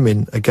 the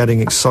women are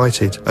getting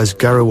excited as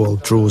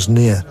Garawal draws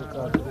near.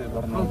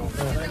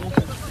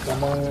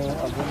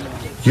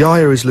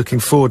 Yaya is looking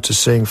forward to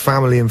seeing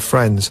family and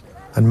friends,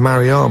 and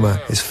Mariama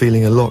is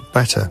feeling a lot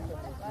better.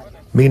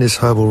 Mina's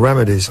herbal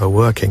remedies are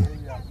working.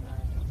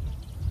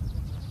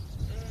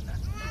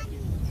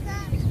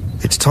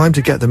 It's time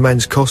to get the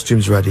men's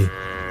costumes ready.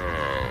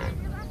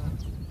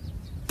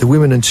 The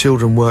women and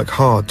children work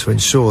hard to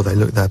ensure they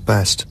look their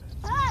best.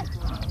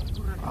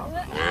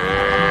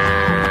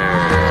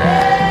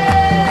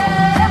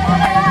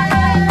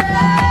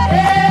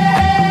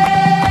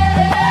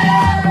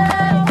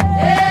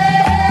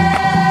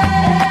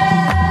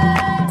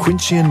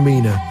 Quincy and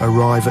Mina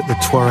arrive at the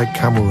Tuareg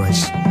camel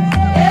race.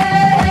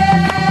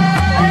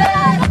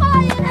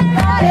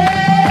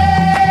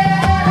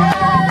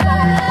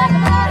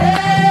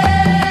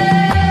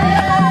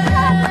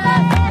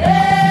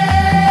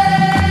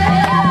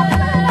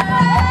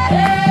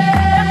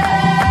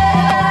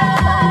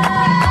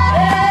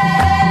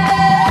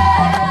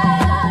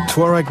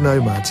 Tuareg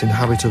nomads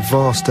inhabit a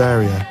vast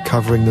area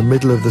covering the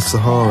middle of the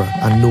Sahara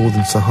and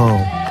northern Sahel.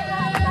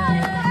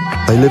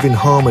 They live in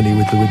harmony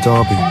with the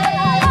Wodaabe.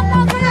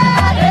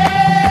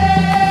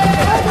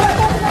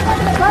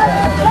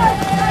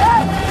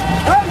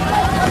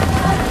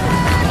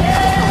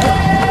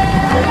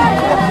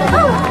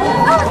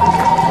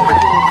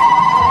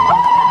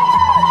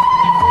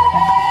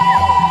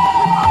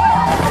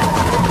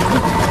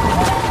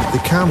 The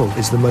camel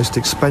is the most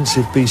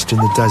expensive beast in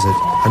the desert,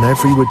 and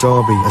every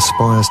Wodaabe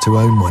aspires to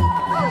own one.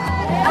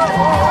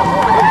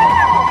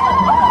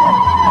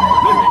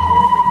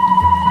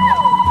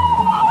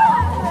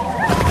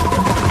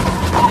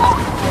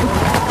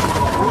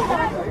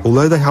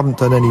 Although they haven't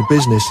done any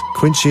business,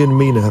 Quincy and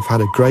Mina have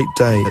had a great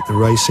day at the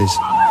races.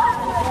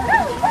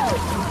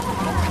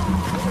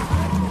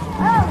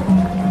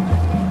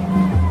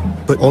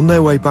 But on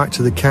their way back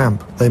to the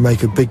camp, they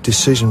make a big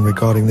decision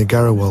regarding the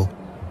Garawal,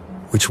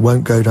 which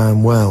won't go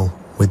down well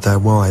with their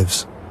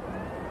wives.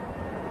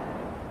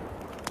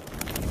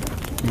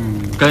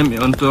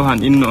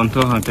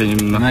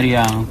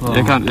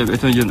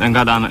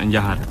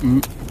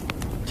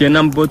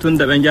 Kenam botun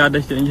da ben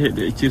jada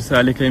ci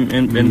sali kay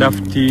ben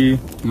dafti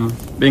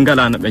ben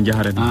galana ben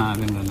jahare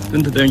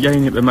dun to ben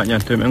jahini be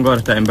mañan to ben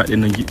gorata en badde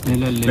no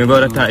jiddi ben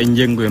gorata en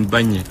jengo en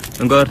bagne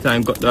ben gorata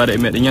en goddo are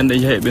mede nyande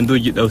jahe ben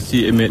doji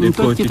dawsi e mede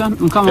foti e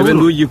ben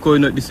doji ko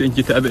no disen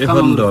ci tabe e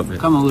hondobe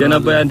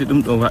kenam bayandi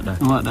dum do wada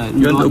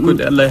yondo ko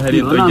de Allah hari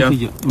to jam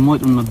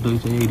modum no do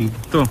to yeri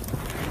to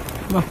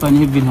bafani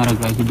hebbin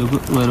haragaji do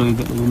waro e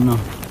gaddo no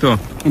to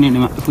ene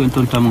ma ko en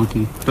ton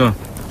tamoti to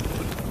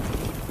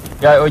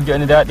ya o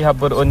joni daadi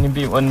habbor onni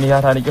bi onni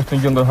yatani jottu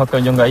jongo hokka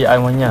jonga yi ay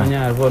mo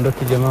nyaar bo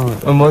dokki jama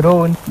mo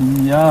ron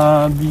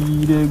ya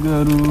bi de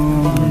garu.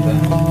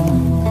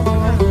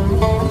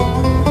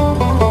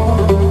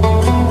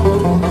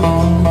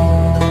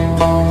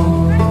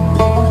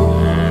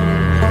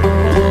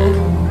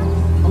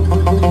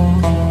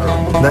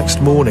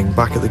 Next morning,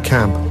 back at the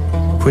camp,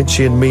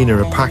 Quincy and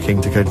Mina are packing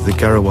to go to the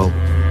Garawal.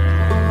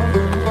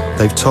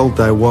 They've told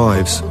their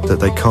wives that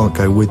they can't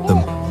go with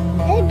them.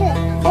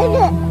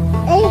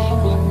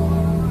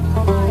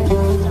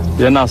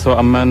 Yana so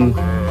amman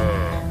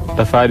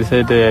da fari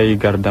sai da yayi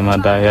gardama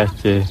da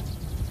yace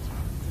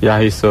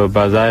yayi so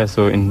ba za ya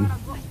so in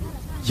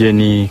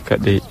jeni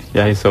kade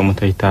yayi so mu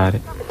tai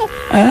tare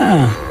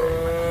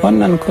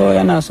wannan ko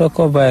yana so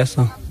ko ba ya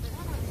so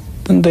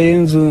tunda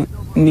yanzu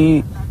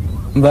ni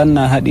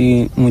banna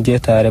hadi mu je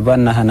tare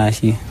banna hana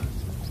shi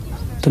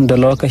tunda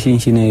lokacin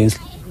shi ne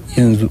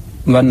yanzu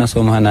banna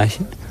so mu hana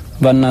shi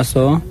banna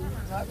so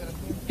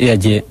ya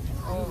je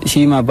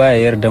shi ma ba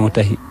ya yarda mu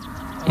tahi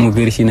mu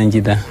bir shi nan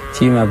gida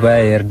shi ma ba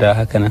ya yarda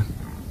haka nan.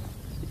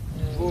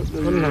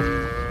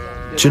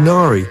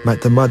 Janari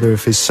met the mother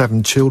of his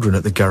 7 children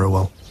at the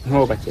Garawal.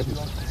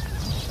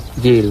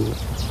 Jeru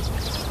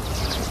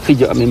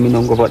fijo amen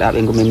minongo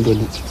Wodaabe ngo men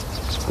doli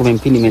ko men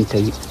pini men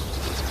tawi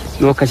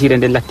lokaci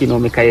de lattino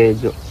mi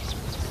kayejo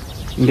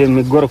nde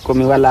mi gorko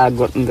mi wala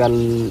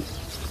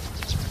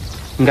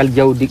ngal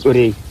jawdi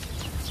orey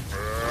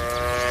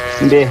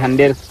nde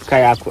hander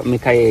kaya ko mi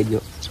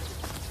kayejo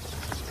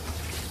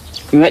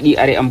mi wadi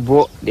are am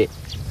bodde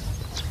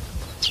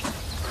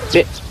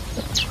de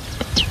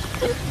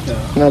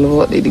ngal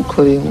wodi di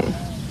kore mo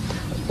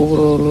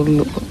uro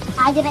lullu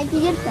ajira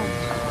jirta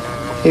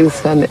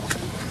ilsane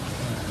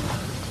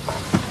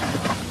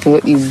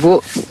wadi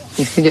bo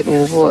mi fije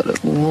dum wodo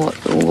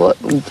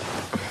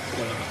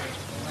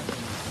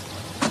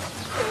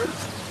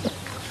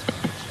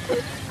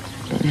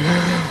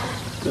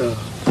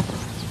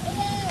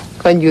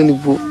kanjoni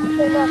bo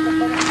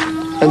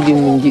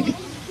kanjoni min jidi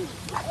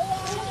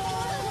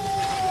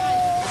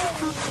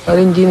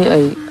paling jini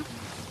ay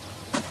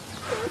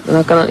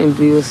anak-anak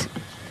embryos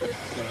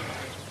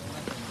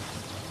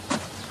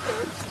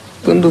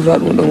kundu rat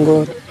mo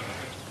donggor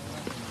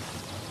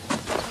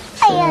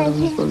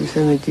ko bisa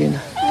medina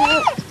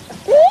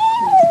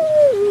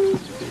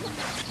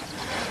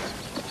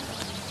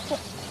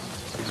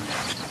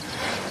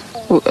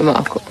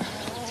ako.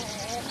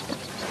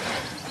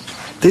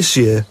 This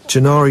year,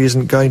 Janari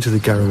isn't going to the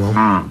Garawal.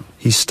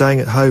 He's staying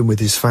at home with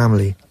his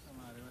family.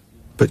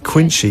 but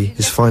Quincy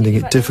is finding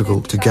it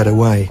difficult to get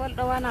away.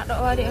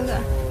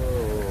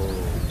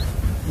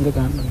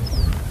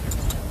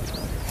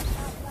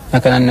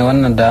 Makanan ne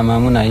wannan dama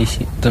muna yi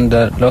shi tun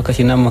da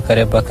lokacin nan muka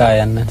raba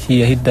kayan nan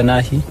shi ya hidda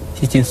nashi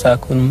shi cin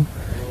sakun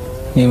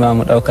ni ma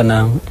mu dauka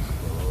namu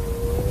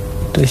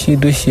to shi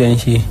dushiyan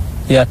shi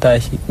ya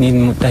tashi ni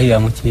mu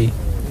tahiya mu ce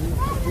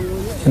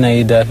ina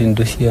yi dafin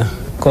dushiya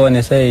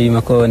kowane sai yi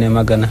ma kowane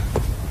magana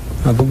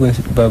ba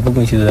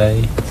bugun shi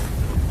zai.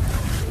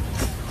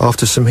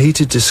 After some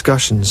heated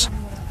discussions,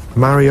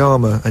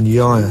 Mariama and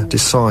Yaya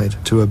decide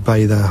to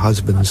obey their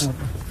husbands.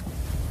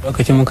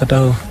 Lokacin muka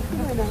taho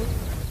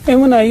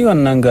muna yi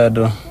wannan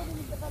gado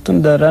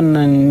tun da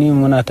rannan ni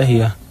muna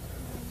tahiya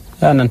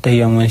yanan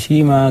tahiya mun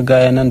shi ma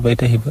gaya nan bai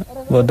tahi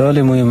ba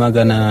dole mu yi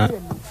magana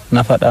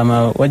na faɗa ma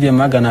waje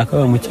magana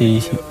kawai muke yi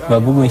shi ba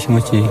bugun shi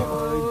muke yi.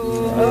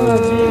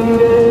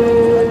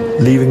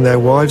 Leaving their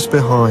wives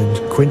behind,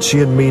 Quincy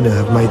and Mina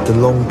have made the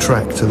long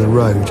trek to the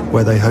road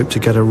where they hope to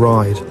get a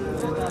ride.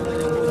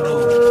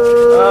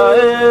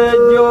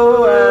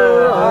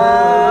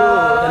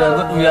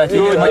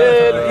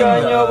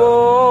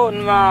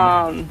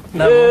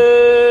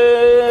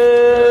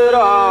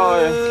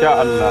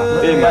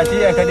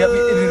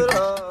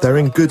 They're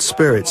in good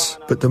spirits,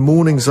 but the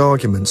morning's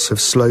arguments have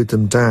slowed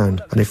them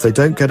down, and if they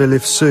don't get a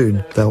lift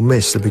soon, they'll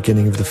miss the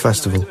beginning of the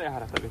festival.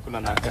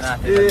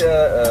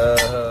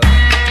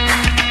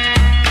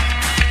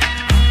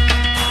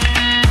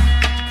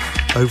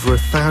 Over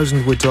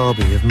 1,000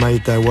 Wodaabe have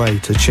made their way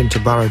to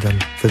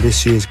Chintabaradan for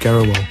this year's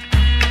Garawal.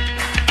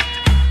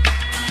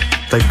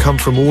 They've come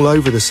from all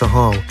over the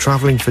Sahel,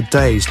 travelling for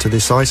days to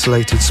this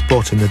isolated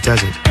spot in the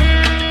desert.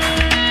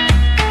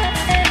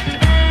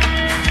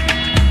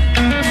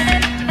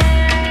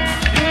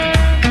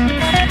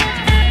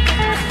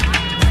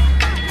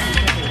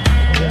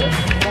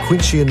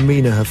 Quincy and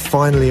Mina have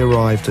finally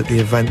arrived at the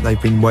event they've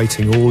been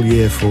waiting all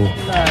year for.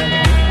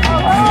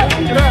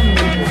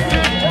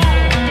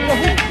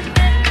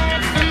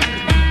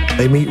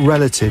 They meet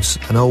relatives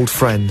and old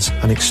friends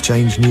and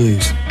exchange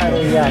news.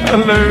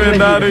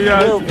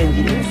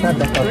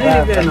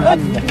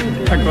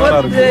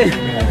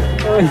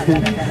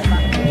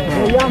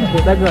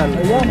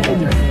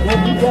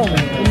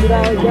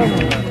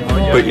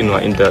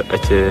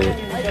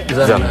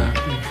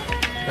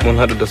 Mun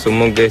haɗu da su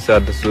mun gaisa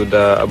da su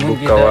da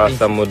abokawa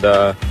samu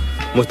da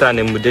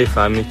mutane mu dai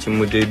famici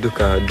mu dai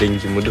duka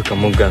dangi mu duka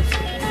mun gansu.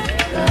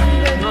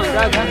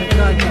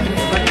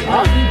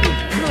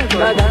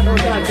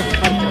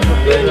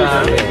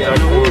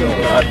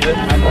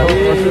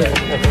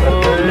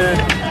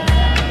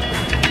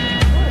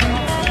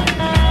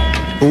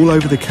 All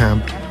over the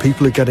camp,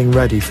 people are getting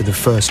ready for the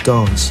first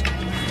dance.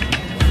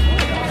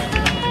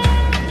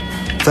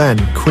 Then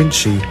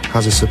Quincy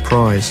has a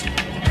surprise.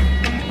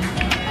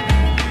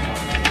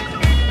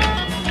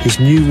 His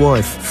new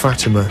wife,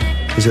 Fatima,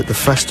 is at the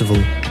festival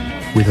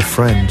with a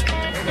friend.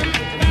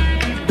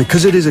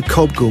 Because it is a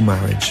Kobgul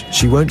marriage,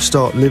 she won't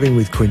start living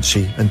with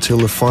Quincy until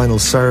the final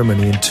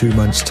ceremony in 2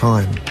 months'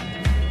 time.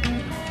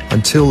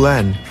 Until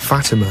then,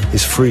 Fatima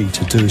is free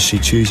to do as she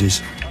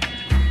chooses.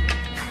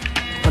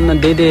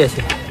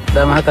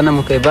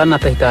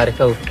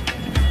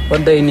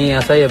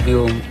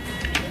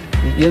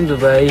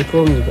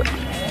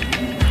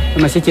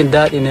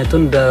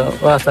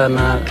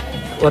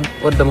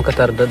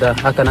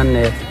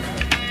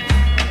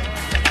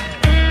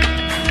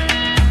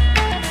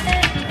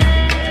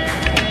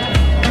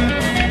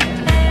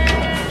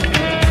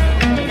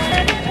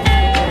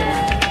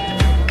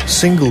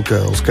 Single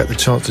girls get the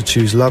chance to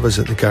choose lovers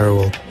at the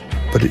Garawal,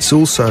 but it's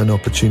also an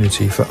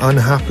opportunity for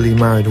unhappily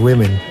married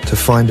women to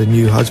find a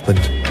new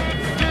husband.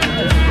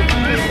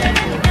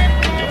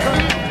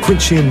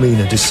 Quincy and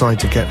Mina decide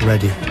to get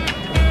ready.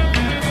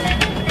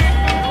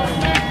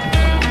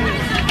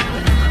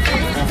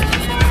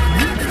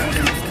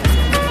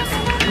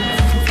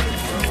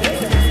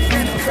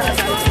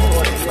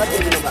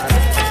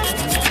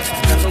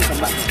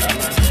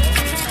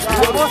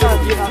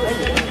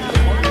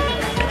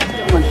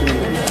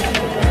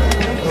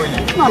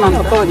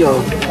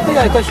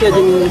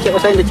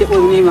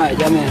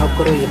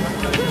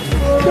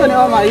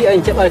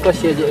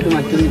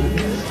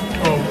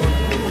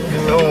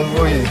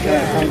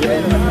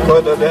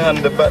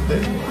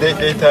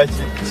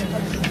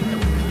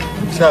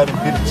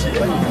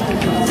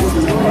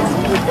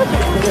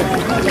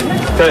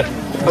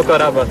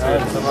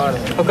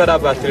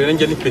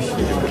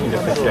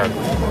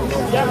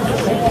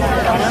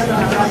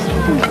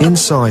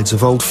 Insides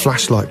of old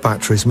flashlight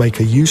batteries make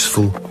a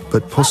useful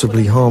but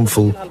possibly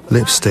harmful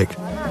lipstick.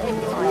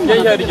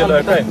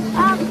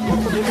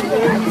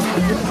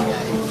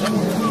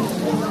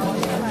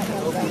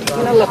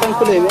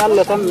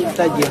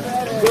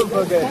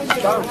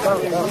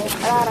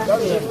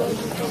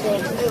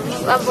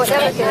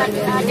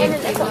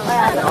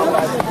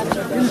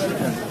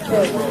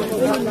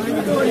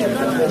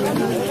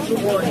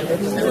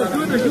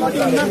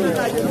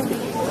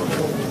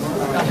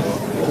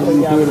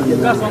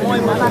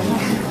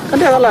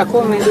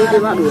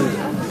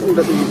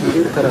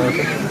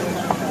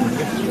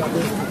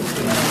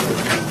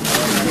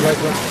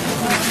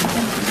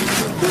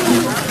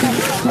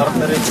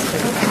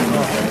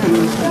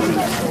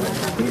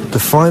 The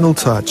final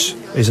touch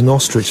is an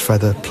ostrich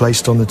feather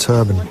placed on the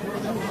turban.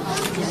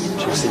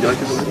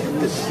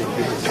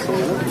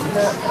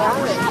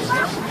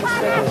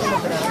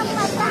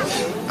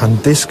 And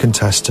this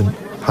contestant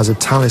has a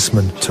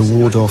talisman to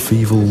ward off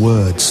evil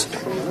words.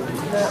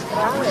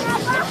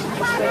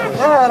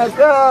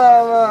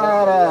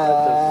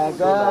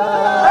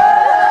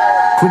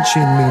 Quincy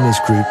and Mina's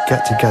group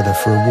get together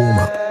for a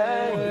warm-up.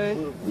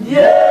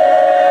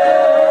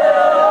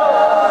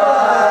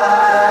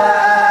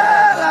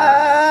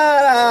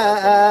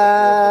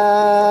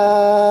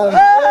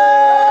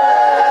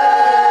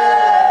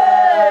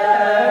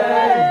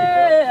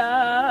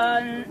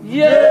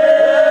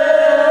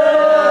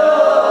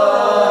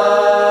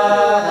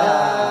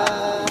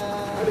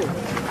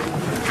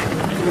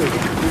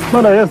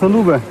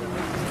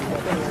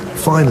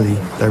 Finally,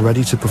 they're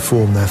ready to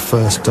perform their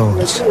first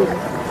dance.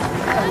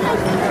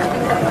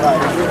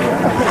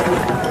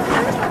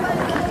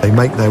 They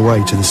make their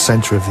way to the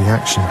centre of the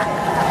action.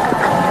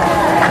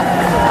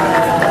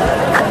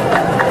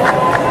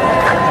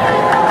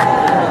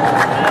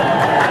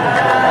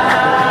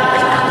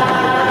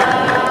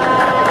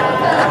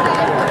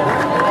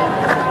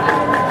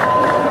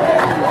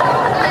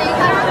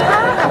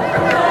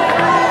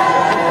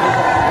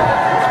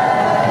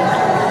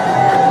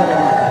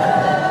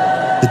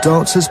 The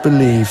dancers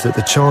believe that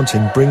the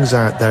chanting brings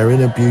out their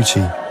inner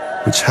beauty,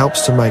 which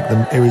helps to make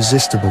them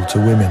irresistible to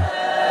women.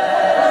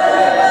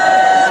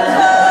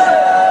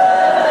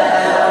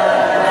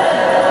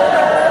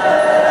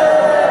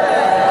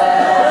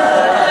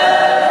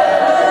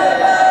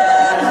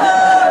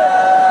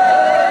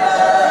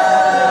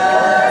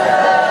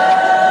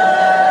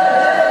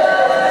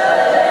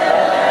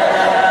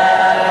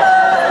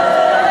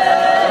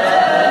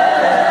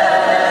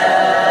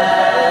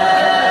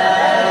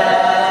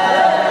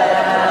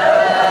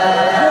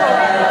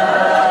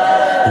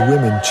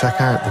 Check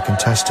out the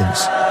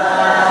contestants.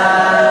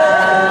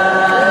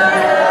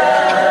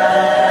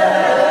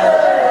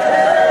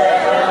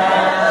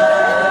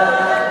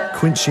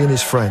 Quincy and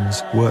his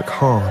friends work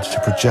hard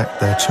to project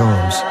their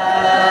charms.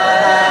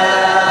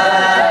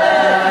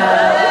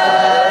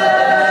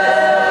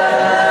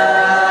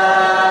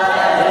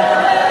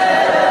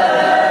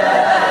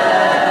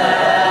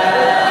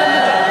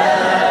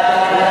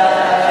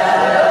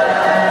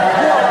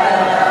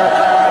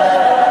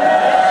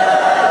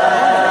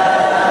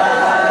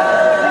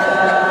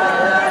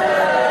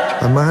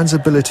 A man's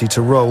ability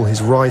to roll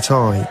his right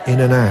eye in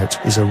and out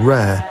is a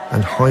rare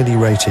and highly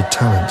rated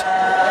talent.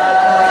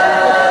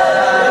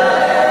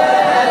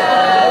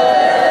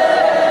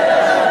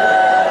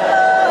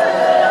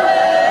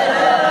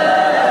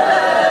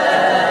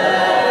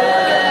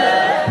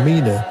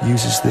 Mina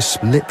uses this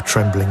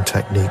lip-trembling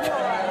technique.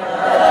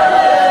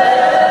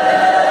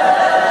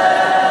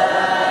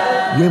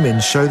 Women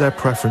show their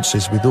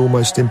preferences with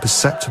almost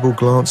imperceptible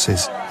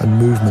glances and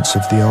movements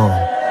of the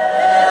arm.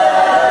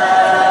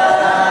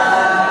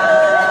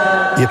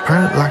 The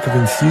apparent lack of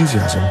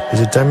enthusiasm is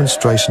a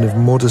demonstration of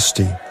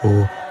modesty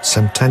or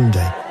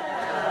semtende.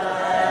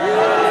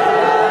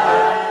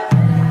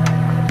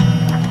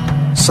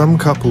 Some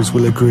couples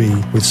will agree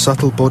with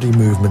subtle body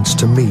movements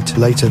to meet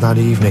later that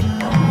evening.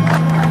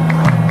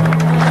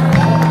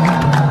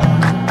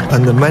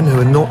 And the men who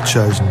are not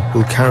chosen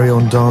will carry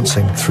on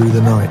dancing through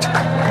the night.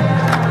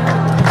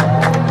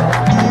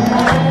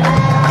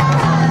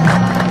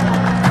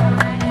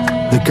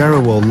 The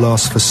Garawal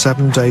lasts for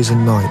 7 days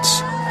and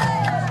nights.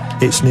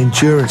 It's an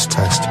endurance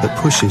test that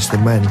pushes the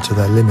men to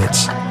their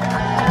limits.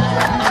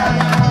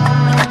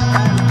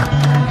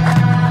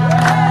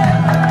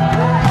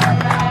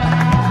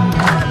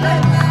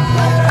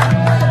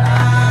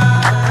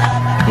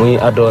 Muy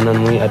ado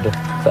nan muy ado.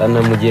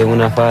 Sa'annan mu je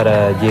muna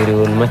fara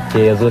jerewol macce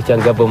ya zo can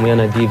gaba mu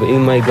yana diba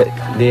in mai da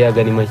ya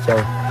gani mai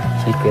kyau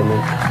shikenan.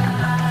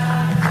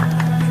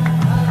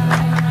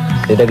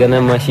 Sai daga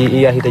nan ma shi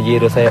iya hita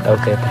jero sai ya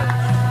dauke ta.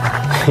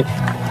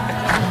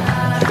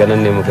 Daga nan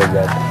ne muka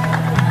gata.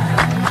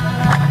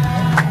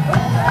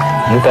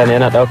 Mutane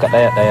yana dauka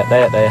daya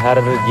har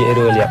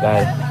jerewol ya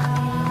kare.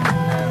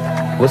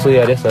 Wasu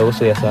ya rasa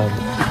wasu ya samu.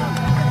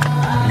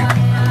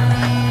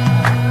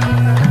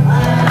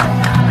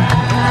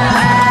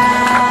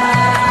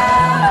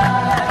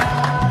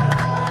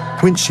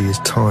 Quincy is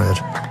tired.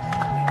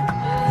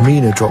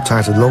 Mina dropped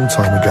out a long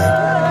time ago.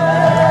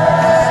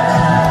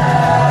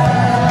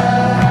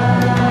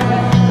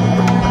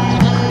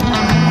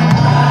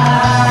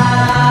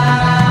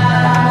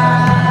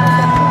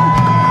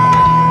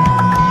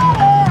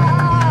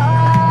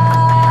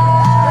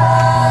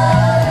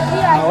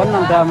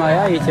 Wannan dama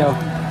yayi kyau.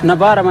 Na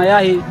bara ma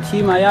yayi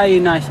shi ma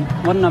yayi nashi.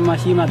 Wannan ma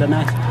shi ma da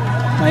nashi.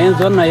 Ma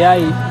yanzu wannan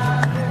yayi.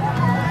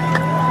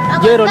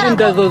 Jero din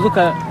da zo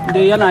zuka da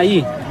yana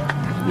yi.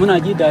 Muna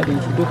ji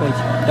daɗin shi duka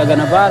shi daga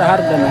na bara har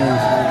da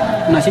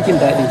na cikin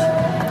daɗin shi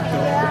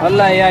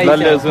wallahi yayi kyau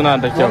lalle suna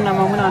da kyau wannan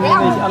ma muna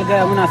neman shi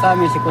algaya muna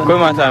same shi ko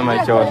ma sa mai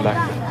kyau wallahi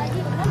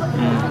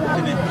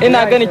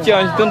ina gani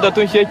cewa tun da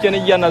tun sheke ni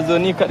yana zo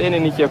ni kaɗai ne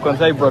nike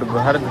kwansai borgo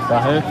har da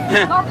sahi.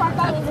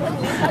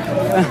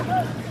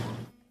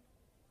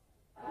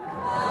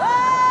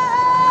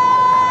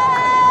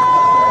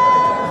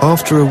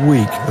 After a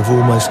week of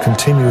almost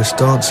continuous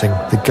dancing,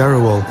 the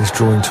Garawal is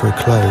drawing to a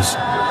close.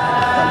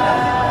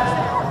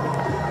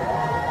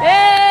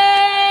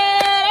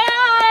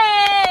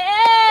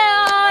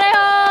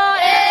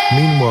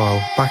 Meanwhile,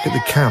 back at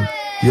the camp,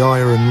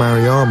 Yaya and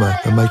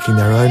Mariama are making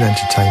their own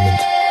entertainment.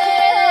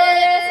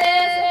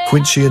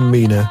 Quincy and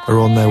Mina are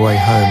on their way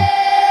home.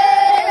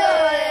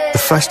 The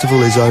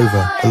festival is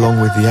over,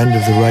 along with the end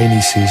of the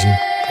rainy season,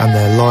 and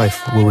their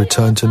life will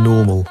return to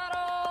normal.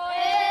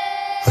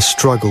 A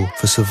struggle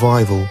for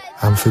survival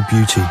and for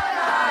beauty.